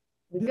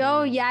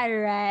 Go, billion yeah,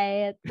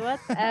 right.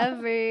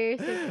 Whatever.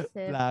 Sip,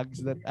 sip.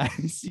 flags that I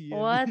see in you.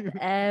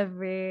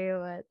 Whatever.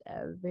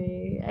 Whatever.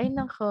 Ay,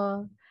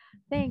 nako.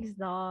 Thanks,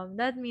 Dom.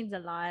 That means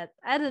a lot.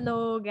 I don't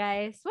know,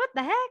 guys. What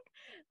the heck?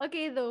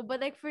 Okay, though,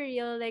 but like for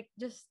real, like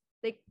just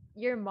like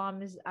your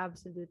mom is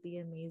absolutely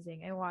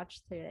amazing. I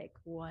watched her like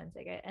once,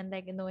 and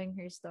like knowing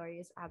her story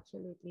is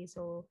absolutely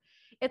so.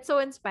 It's so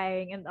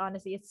inspiring, and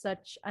honestly, it's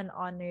such an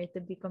honor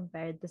to be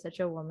compared to such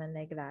a woman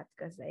like that.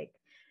 Cause like,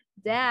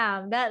 Mhm.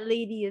 damn, that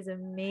lady is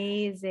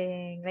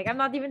amazing. Like, I'm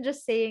not even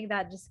just saying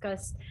that just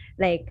cause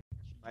like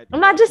She might I'm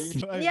be not watching.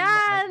 just I mean, yeah,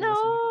 might be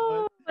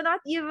listening, but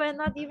no,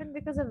 not even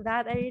because of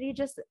that. I really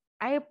just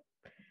I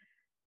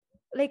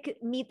like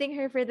meeting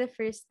her for the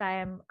first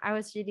time. I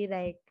was really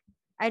like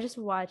I just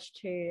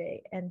watched her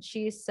and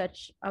she's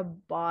such a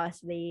boss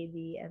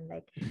lady and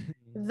like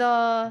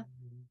the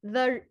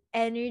the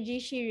energy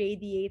she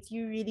radiates,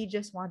 you really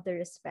just want to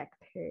respect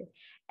her.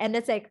 And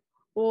it's like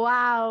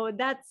Wow,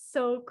 that's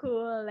so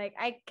cool. Like,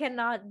 I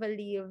cannot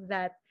believe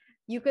that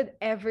you could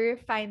ever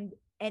find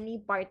any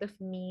part of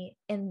me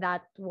in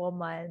that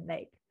woman.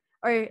 Like,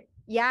 or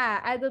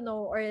yeah, I don't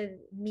know, or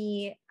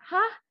me,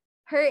 huh?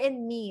 Her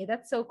and me.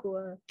 That's so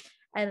cool.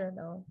 I don't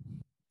know.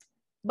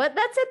 But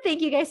that's it.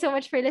 Thank you guys so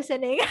much for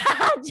listening.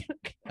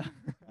 Joke.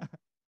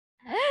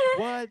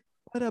 what?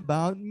 What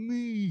about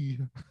me?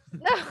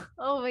 No.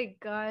 Oh my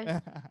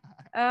gosh.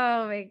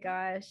 Oh my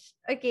gosh.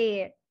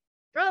 Okay.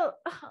 Well,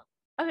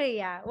 okay,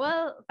 yeah.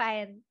 Well,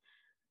 fine.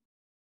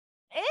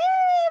 But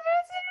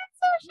I'm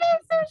so shy,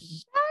 I'm so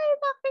shy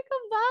talking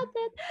about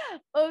it.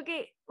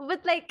 Okay,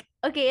 but like,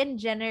 okay, in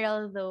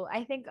general though,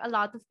 I think a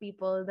lot of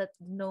people that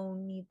know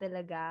me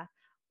talaga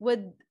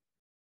would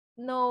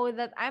know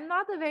that I'm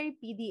not a very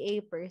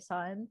PDA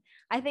person.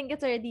 I think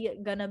it's already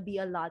gonna be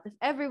a lot. If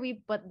ever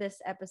we put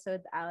this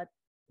episode out,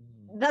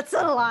 Mm, that's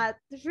a okay. lot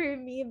for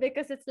me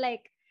because it's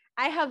like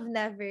I have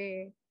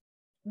never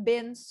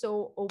been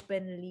so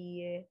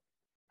openly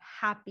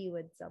happy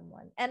with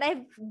someone. And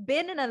I've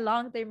been in a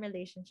long-term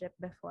relationship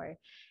before,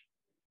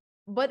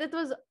 but it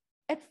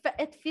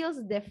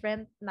feels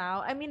different now.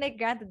 I mean, like,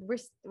 granted,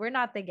 we're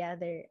not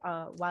together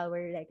while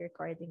we're like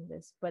recording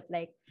this, but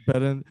like,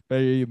 Better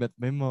you met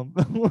my mom.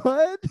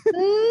 what?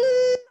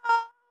 no,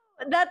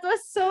 that was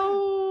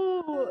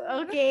so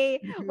okay.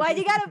 Why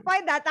you gotta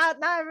point that out?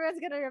 Now everyone's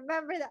gonna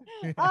remember that.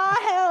 Oh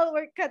hell,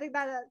 we're cutting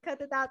that out,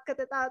 cut it out, cut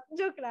it out.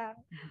 Joke lang.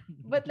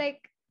 But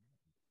like,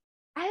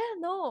 I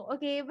don't know.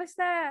 Okay,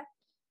 basta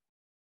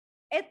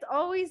it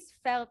always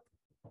felt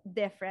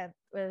different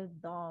with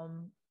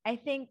Dom. I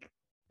think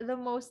the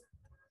most,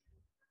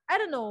 I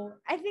don't know.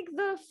 I think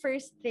the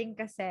first thing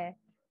kasi,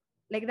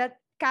 like, that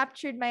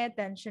captured my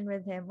attention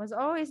with him was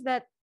always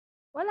that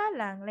wala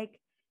lang. Like,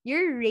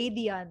 you're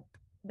radiant.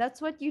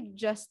 That's what you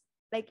just,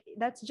 like,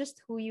 that's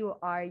just who you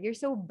are. You're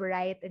so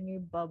bright and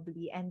you're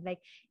bubbly and like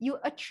you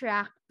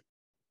attract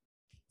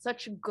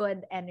such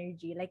good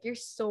energy. Like, you're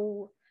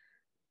so,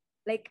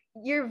 like,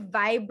 you're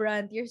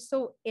vibrant. You're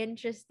so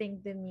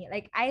interesting to me.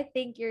 Like, I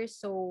think you're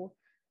so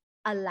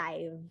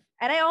alive.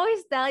 And I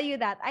always tell you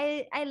that.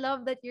 I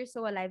love that you're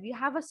so alive. You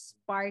have a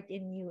spark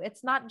in you.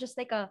 It's not just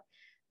like a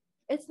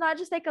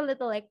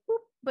little like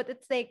whoop, but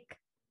it's like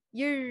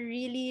you're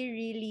really,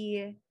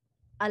 really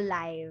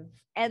alive.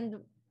 And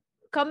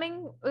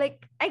coming,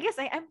 like, I guess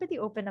I'm pretty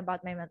open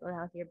about my mental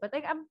health here, but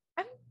like I'm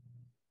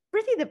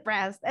pretty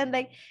depressed. And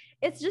like,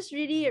 it's just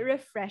really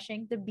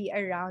refreshing to be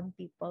around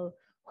people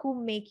who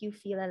make you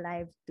feel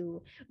alive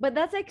too. But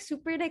that's like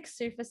super like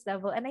surface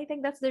level. And I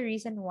think that's the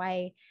reason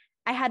why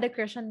I had a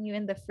crush on you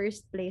in the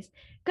first place.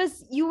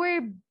 Because you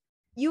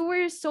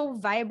were so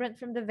vibrant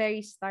from the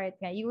very start.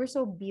 Nga. You were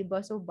so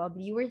biba, so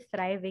bubbly. You were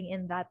thriving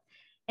in that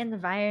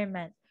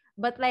environment.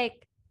 But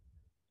like,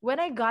 when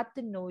I got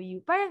to know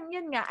you, parang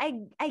yun nga,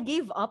 I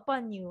gave up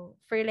on you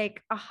for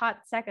like a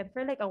hot second,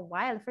 for like a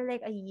while, for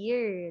like a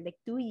year, like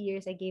 2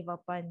 years, I gave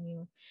up on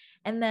you.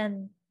 And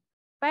then,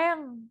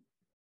 parang,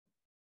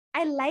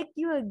 I liked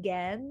you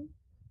again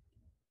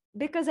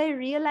because I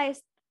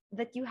realized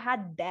that you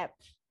had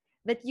depth,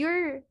 that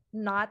you're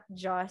not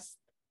just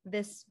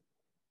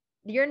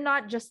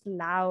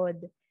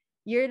loud.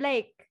 You're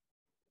like,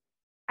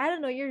 I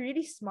don't know, you're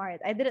really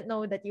smart. I didn't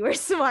know that you were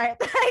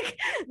smart. Like,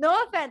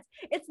 no offense.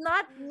 It's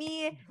not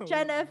me no,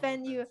 trying to no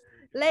offend you. offense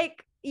to it.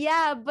 Like,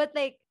 yeah, but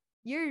like,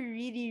 you're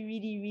really,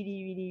 really,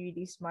 really, really,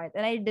 really smart.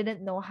 And I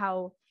didn't know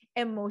how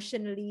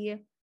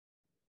emotionally,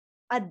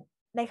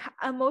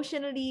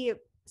 emotionally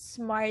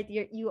smart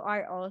you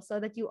are also,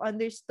 that you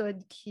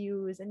understood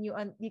cues and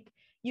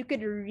you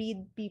could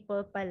read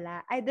people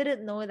pala. I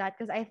didn't know that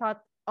because I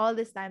thought all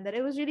this time that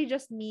it was really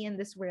just me in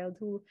this world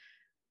who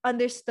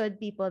understood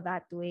people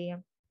that way.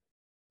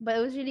 But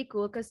it was really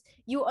cool because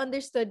you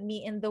understood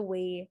me in the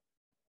way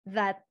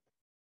that,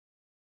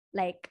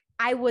 like,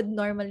 I would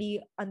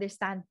normally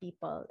understand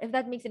people, if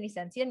that makes any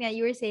sense. Yun nga,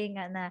 you were saying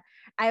nga na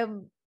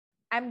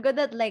I'm good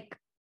at like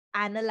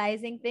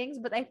analyzing things,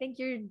 but I think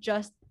you're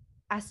just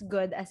as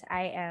good as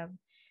I am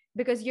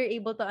because you're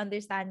able to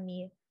understand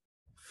me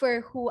for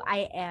who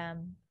I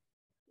am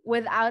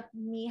without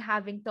me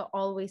having to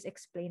always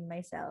explain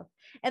myself.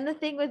 And the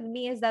thing with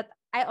me is that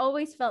I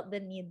always felt the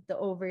need to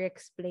over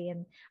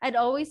explain. I'd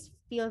always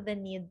feel the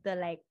need to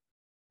like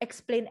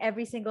explain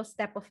every single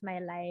step of my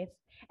life.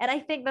 And I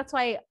think that's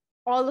why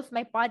all of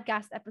my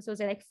podcast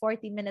episodes are like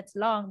 40 minutes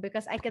long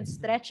because I can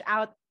stretch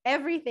out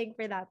everything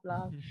for that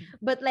long.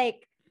 But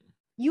like,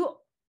 you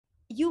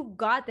you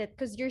got it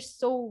because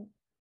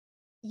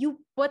you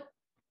put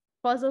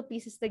puzzle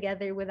pieces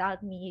together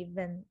without me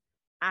even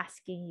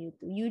asking you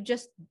to.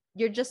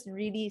 You're just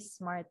really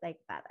smart like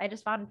that. I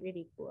just found it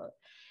really cool.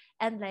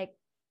 And like,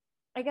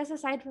 I guess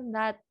aside from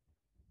that,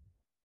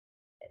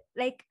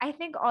 like, I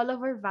think all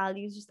of our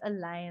values just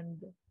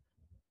aligned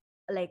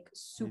like Me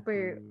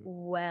super too.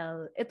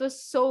 well. It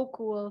was so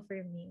cool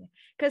for me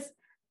because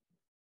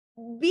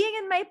being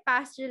in my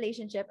past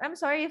relationship, I'm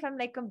sorry if I'm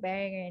like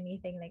comparing or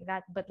anything like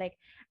that, but like,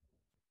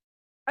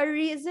 a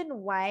reason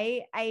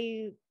why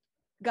I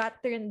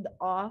got turned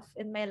off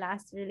in my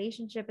last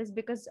relationship is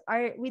because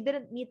we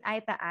didn't meet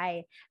eye to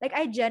eye. Like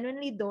I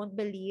genuinely don't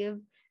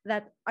believe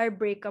that our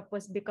breakup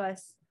was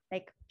because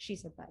like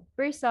she's a bad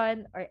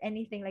person or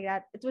anything like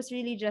that. It was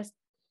really just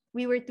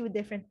we were two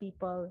different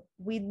people.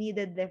 We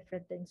needed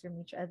different things from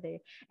each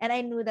other. And I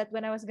knew that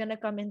when I was gonna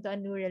come into a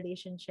new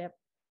relationship,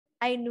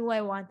 I knew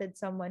I wanted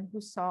someone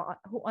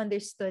who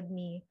understood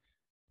me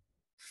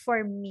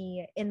for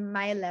me in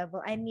my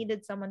level. I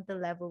needed someone to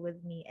level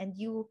with me. And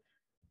you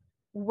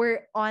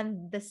were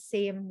on the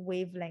same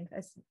wavelength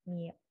as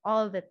me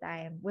all the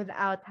time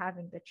without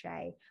having to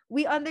try.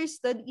 We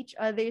understood each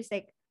other's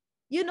like,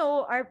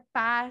 our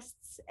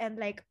pasts and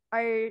like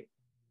our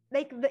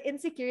like the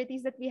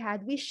insecurities that we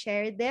had. We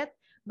shared it,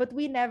 but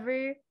we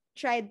never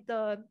tried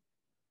to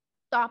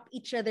top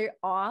each other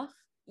off.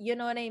 You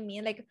know what I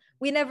mean? Like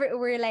we never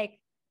were like,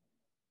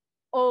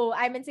 oh,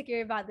 I'm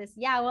insecure about this.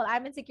 Yeah, well,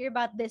 I'm insecure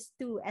about this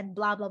too, and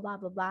blah blah blah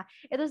blah blah.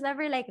 It was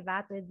never like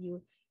that with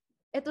you.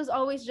 It was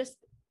always just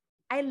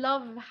I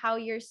love how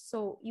you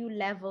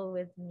level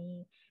with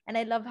me, and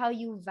I love how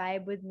you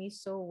vibe with me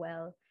so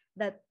well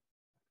that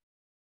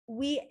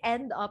we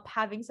end up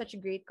having such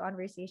great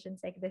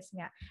conversations like this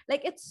nga.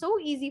 Like it's so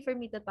easy for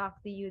me to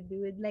talk to you,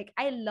 dude. Like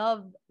I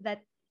love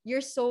that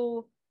you're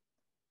so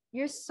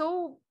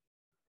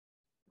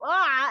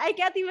I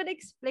can't even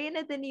explain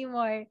it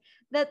anymore.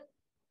 That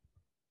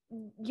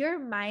your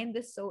mind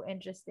is so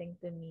interesting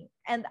to me.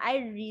 And I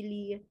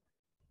really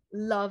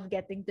love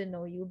getting to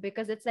know you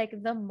because it's like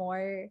the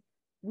more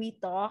we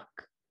talk,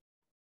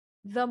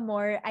 the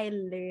more I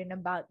learn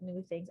about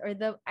new things or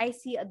the I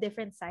see a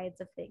different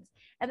sides of things.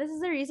 And this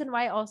is the reason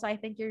why also I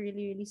think you're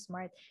really, really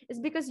smart. Is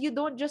because you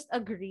don't just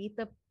agree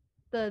to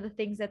the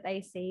things that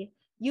I say.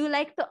 You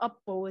like to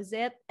oppose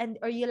it and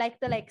or you like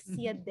to like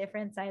see a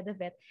different side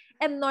of it.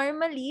 And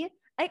normally,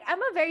 like I'm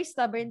a very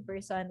stubborn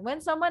person. When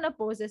someone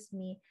opposes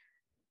me,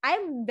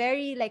 I'm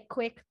very like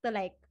quick to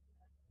like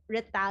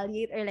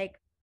retaliate or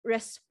like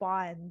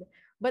respond.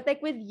 But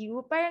like with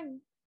you,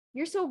 parang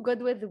you're so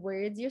good with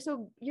words. You're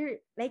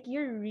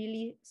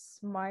really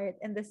smart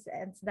in the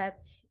sense that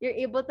you're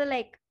able to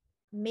like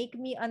make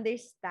me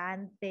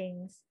understand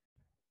things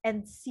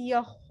and see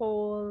a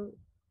whole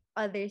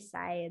other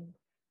side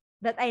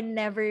that I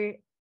never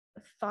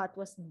thought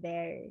was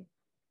there.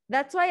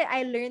 That's why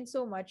I learned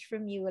so much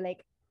from you.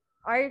 Like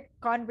our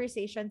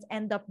conversations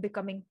end up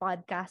becoming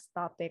podcast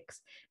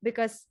topics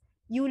because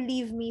you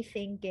leave me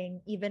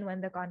thinking even when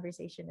the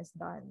conversation is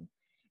done.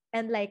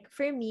 And like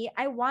for me,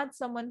 I want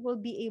someone who'll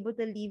be able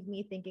to leave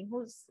me thinking,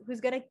 who's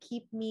gonna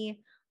keep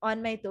me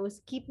on my toes,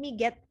 keep me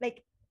get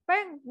like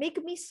parang make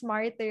me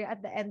smarter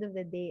at the end of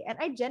the day. And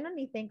I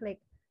genuinely think like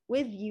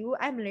with you,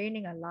 I'm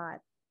learning a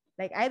lot.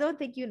 Like I don't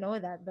think you know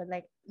that, but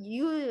like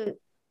you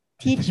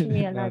I teach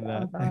me a didn't know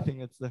lot that. I about. think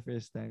it's the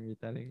first time you're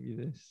telling me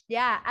this.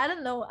 Yeah, I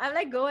don't know. I'm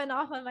like going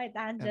off on my And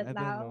tangent I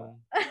don't now. know.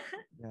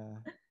 Yeah.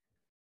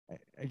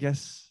 I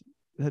guess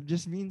that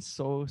just means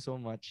so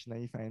much na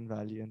you find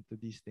value into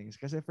these things.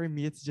 Because for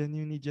me, it's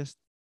genuinely just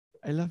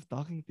I love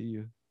talking to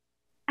you.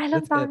 I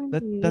love That's it. talking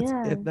to you. That's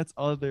Yeah. it. That's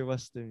all there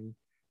was to me.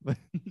 But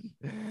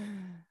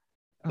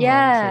oh, I'm so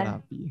Yeah.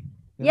 happy.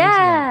 That makes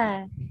me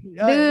happy.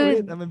 Yeah. Yeah,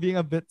 wait, Dude. I'm being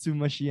a bit too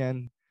mushy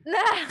and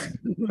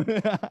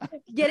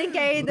Getting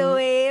carried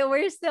away.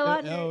 We're still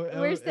on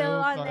we're still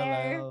ew, on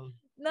air. Carlisle.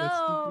 That's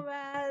too, No, too.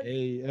 man.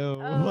 Hey, ew,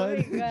 Oh what my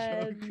a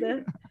joke.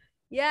 god.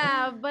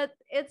 Yeah, but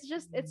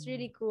it's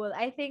really cool.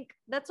 I think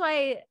that's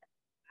why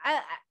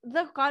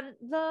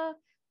the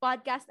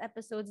podcast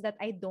episodes that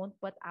I don't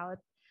put out,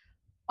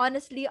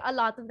 honestly, a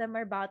lot of them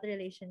are about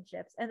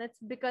relationships. And it's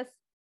because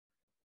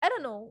I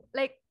don't know,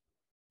 like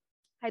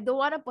I don't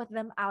want to put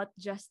them out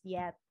just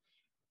yet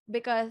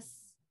because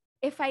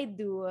if I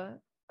do,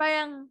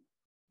 parang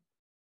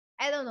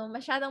I don't know,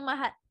 masyadong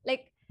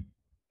like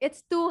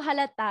it's too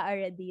halata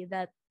already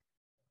that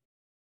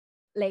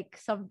like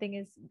something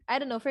is I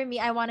don't know, for me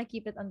I want to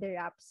keep it under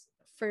wraps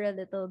for a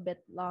little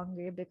bit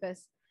longer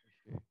because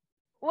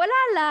wala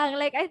lang,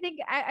 like I think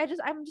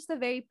I'm just a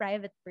very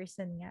private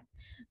person nga. I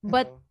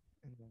But know.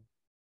 I know.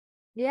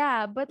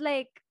 yeah, but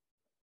like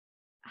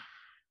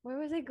where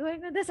was I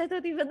going with this? I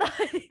don't even know.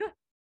 I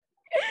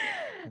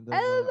I don't don't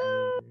know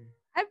know. either.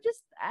 I'm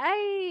just I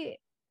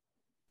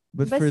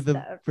But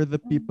basta. for the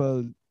Mm. people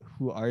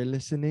who are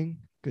listening,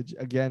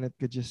 again it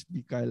could just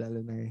be Kyle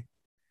Alanay.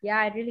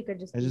 Yeah, it really could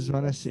just I be just you.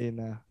 wanna It's say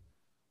na,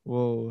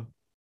 whoa,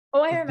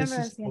 oh, I if remember this what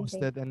I is was gonna say.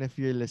 posted and if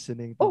you're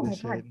listening to Oh my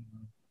this god, right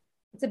now,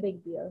 it's a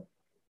big deal.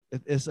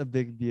 it is a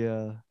big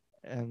deal.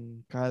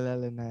 And Kyle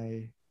and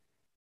I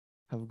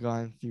have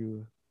gone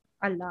through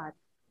A lot.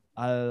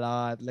 a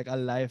lot, like a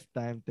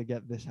lifetime to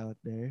get this out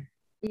there.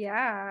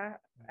 Yeah,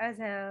 as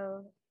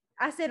hell.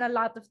 As in a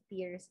lot of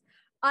tears.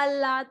 A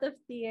lot of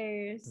A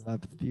tears.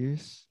 lot of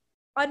tears.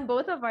 On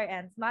both of our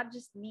ends, not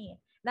just me.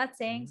 Not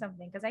saying Mm.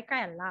 something because I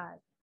cry a lot.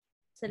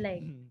 So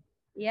like,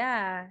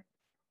 yeah.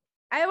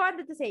 I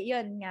wanted to say,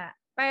 yun nga.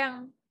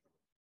 Parang,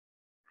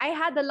 I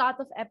had a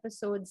lot of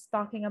episodes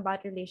talking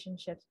about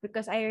relationships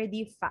because I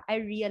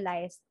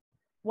realized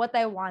what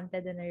I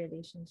wanted in a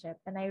relationship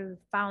and I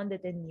found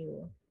it in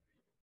you.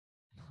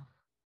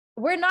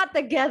 we're not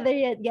together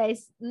yet,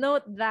 guys.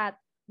 Note that.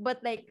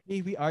 But like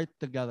Hey, we are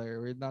together.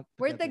 We're not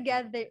we're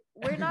together. together.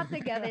 We're not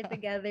together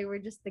together.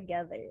 We're just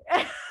together.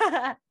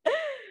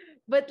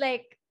 But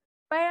like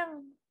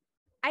parang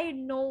I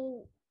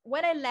know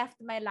when I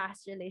left my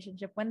last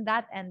relationship, when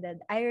that ended,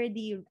 I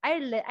already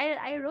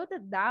I wrote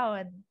it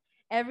down.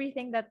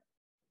 Everything that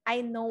I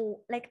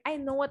know, like I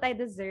know what I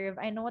deserve.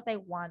 I know what I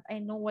want. I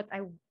know what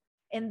I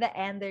in the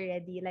end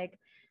already. Like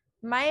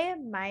my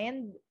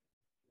mind,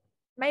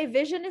 my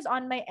vision is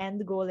on my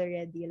end goal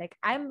already. Like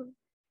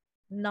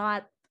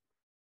not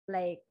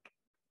like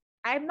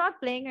I'm not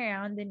playing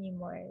around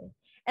anymore.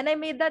 And I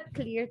made that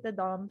clear to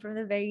Dom from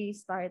the very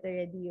start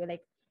already.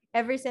 Like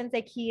ever since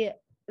like he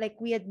like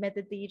we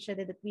admitted to each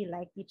other that we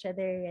liked each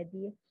other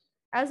already.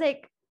 I was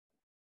like,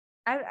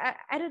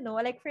 I don't know.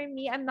 Like for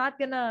me, I'm not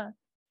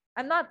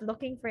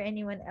looking for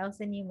anyone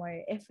else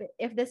anymore.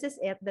 If this is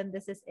it, then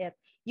this is it.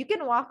 You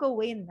can walk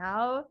away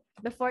now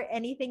before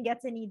anything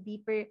gets any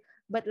deeper.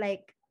 But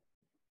like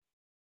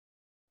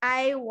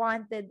I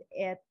wanted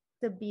it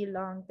to be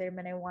long term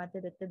and I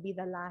wanted it to be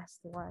the last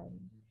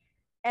one.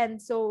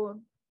 And so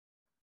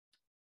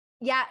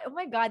yeah, oh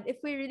my god, if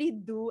we really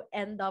do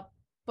end up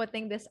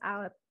putting this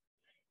out,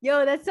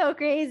 yo, that's so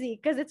crazy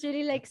because it's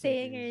really like That's so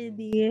saying crazy.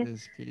 already. It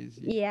is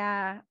crazy.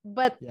 Yeah,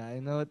 but Yeah, I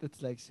know what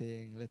it's like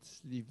saying.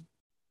 Let's leave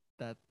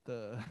that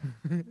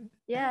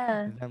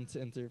yeah, them to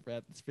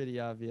interpret. It's pretty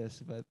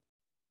obvious, but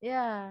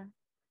yeah,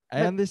 I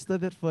but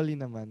understood it fully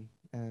naman.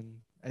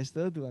 And I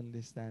still do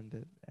understand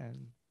it.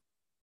 And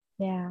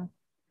yeah,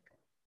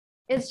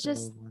 I it's still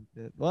just want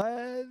it.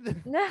 What?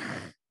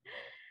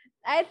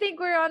 I think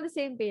we're on the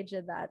same page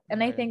with that, We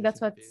and I are on think the that's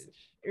same what's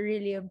page.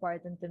 really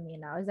important to me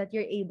now is that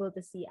you're able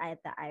to see eye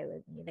to eye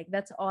with me. Like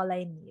that's all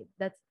I need.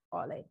 That's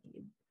all I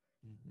need.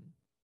 Mm-hmm.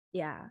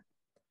 Yeah.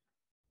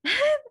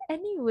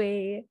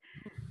 Anyway,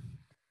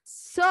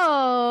 so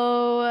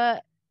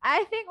I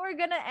think we're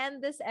gonna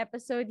end this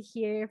episode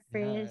here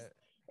Yeah, first.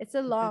 It's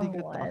a it's a pretty long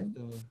good talk one.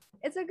 though.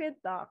 It's a good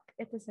talk.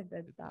 It is a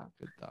good Good talk, talk.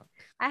 good talk.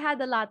 I had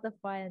a lot of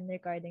fun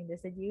recording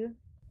this. Did you?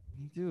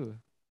 Me too.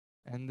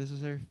 And this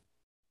was our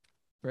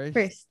first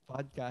First.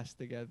 podcast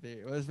together.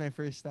 It was my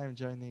first time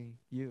joining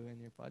you in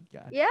your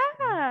podcast. And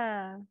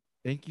Yeah.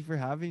 thank you for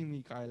having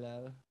me,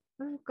 Carlisle.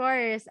 Of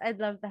course. I'd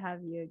love to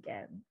have you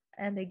again.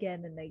 And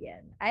again and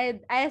again.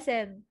 I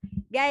said,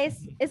 guys,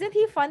 isn't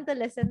he fun to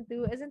listen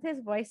to? Isn't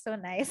his voice so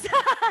nice?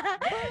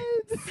 What?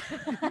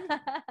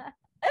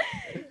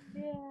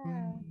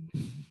 Yeah.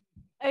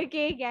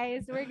 Okay,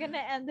 guys, we're gonna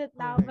end it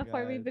Oh now my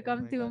before we god. Oh become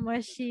my too god.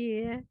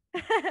 mushy.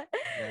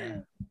 Yeah.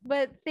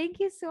 But thank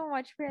you so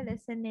much for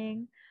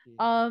listening. Okay.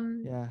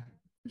 Um, Yeah.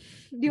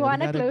 do you Yeah, we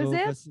wanna gotta close go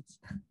it? because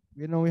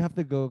we have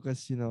to go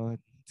because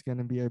it's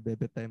gonna be our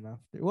baby time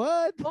after.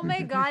 What? Oh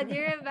my god,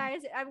 you're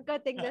embarrassing. I'm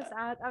cutting this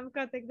out. I'm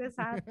cutting this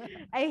out.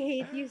 I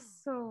hate you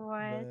so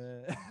much.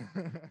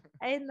 But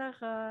Ay,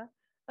 naka.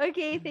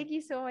 Okay, thank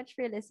you so much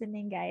for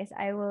listening, guys.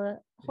 I will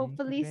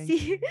hopefully thank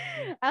see. you.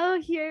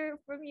 I'll hear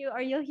from you, or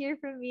you'll hear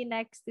from me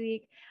next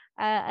week.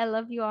 I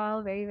love you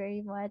all very,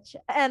 very much,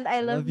 and I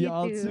I love love you you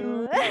all too.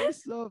 too. You're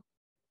so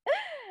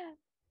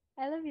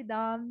I love you,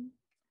 Dom.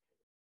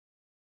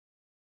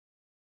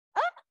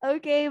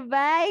 Okay,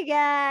 bye,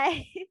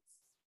 guys.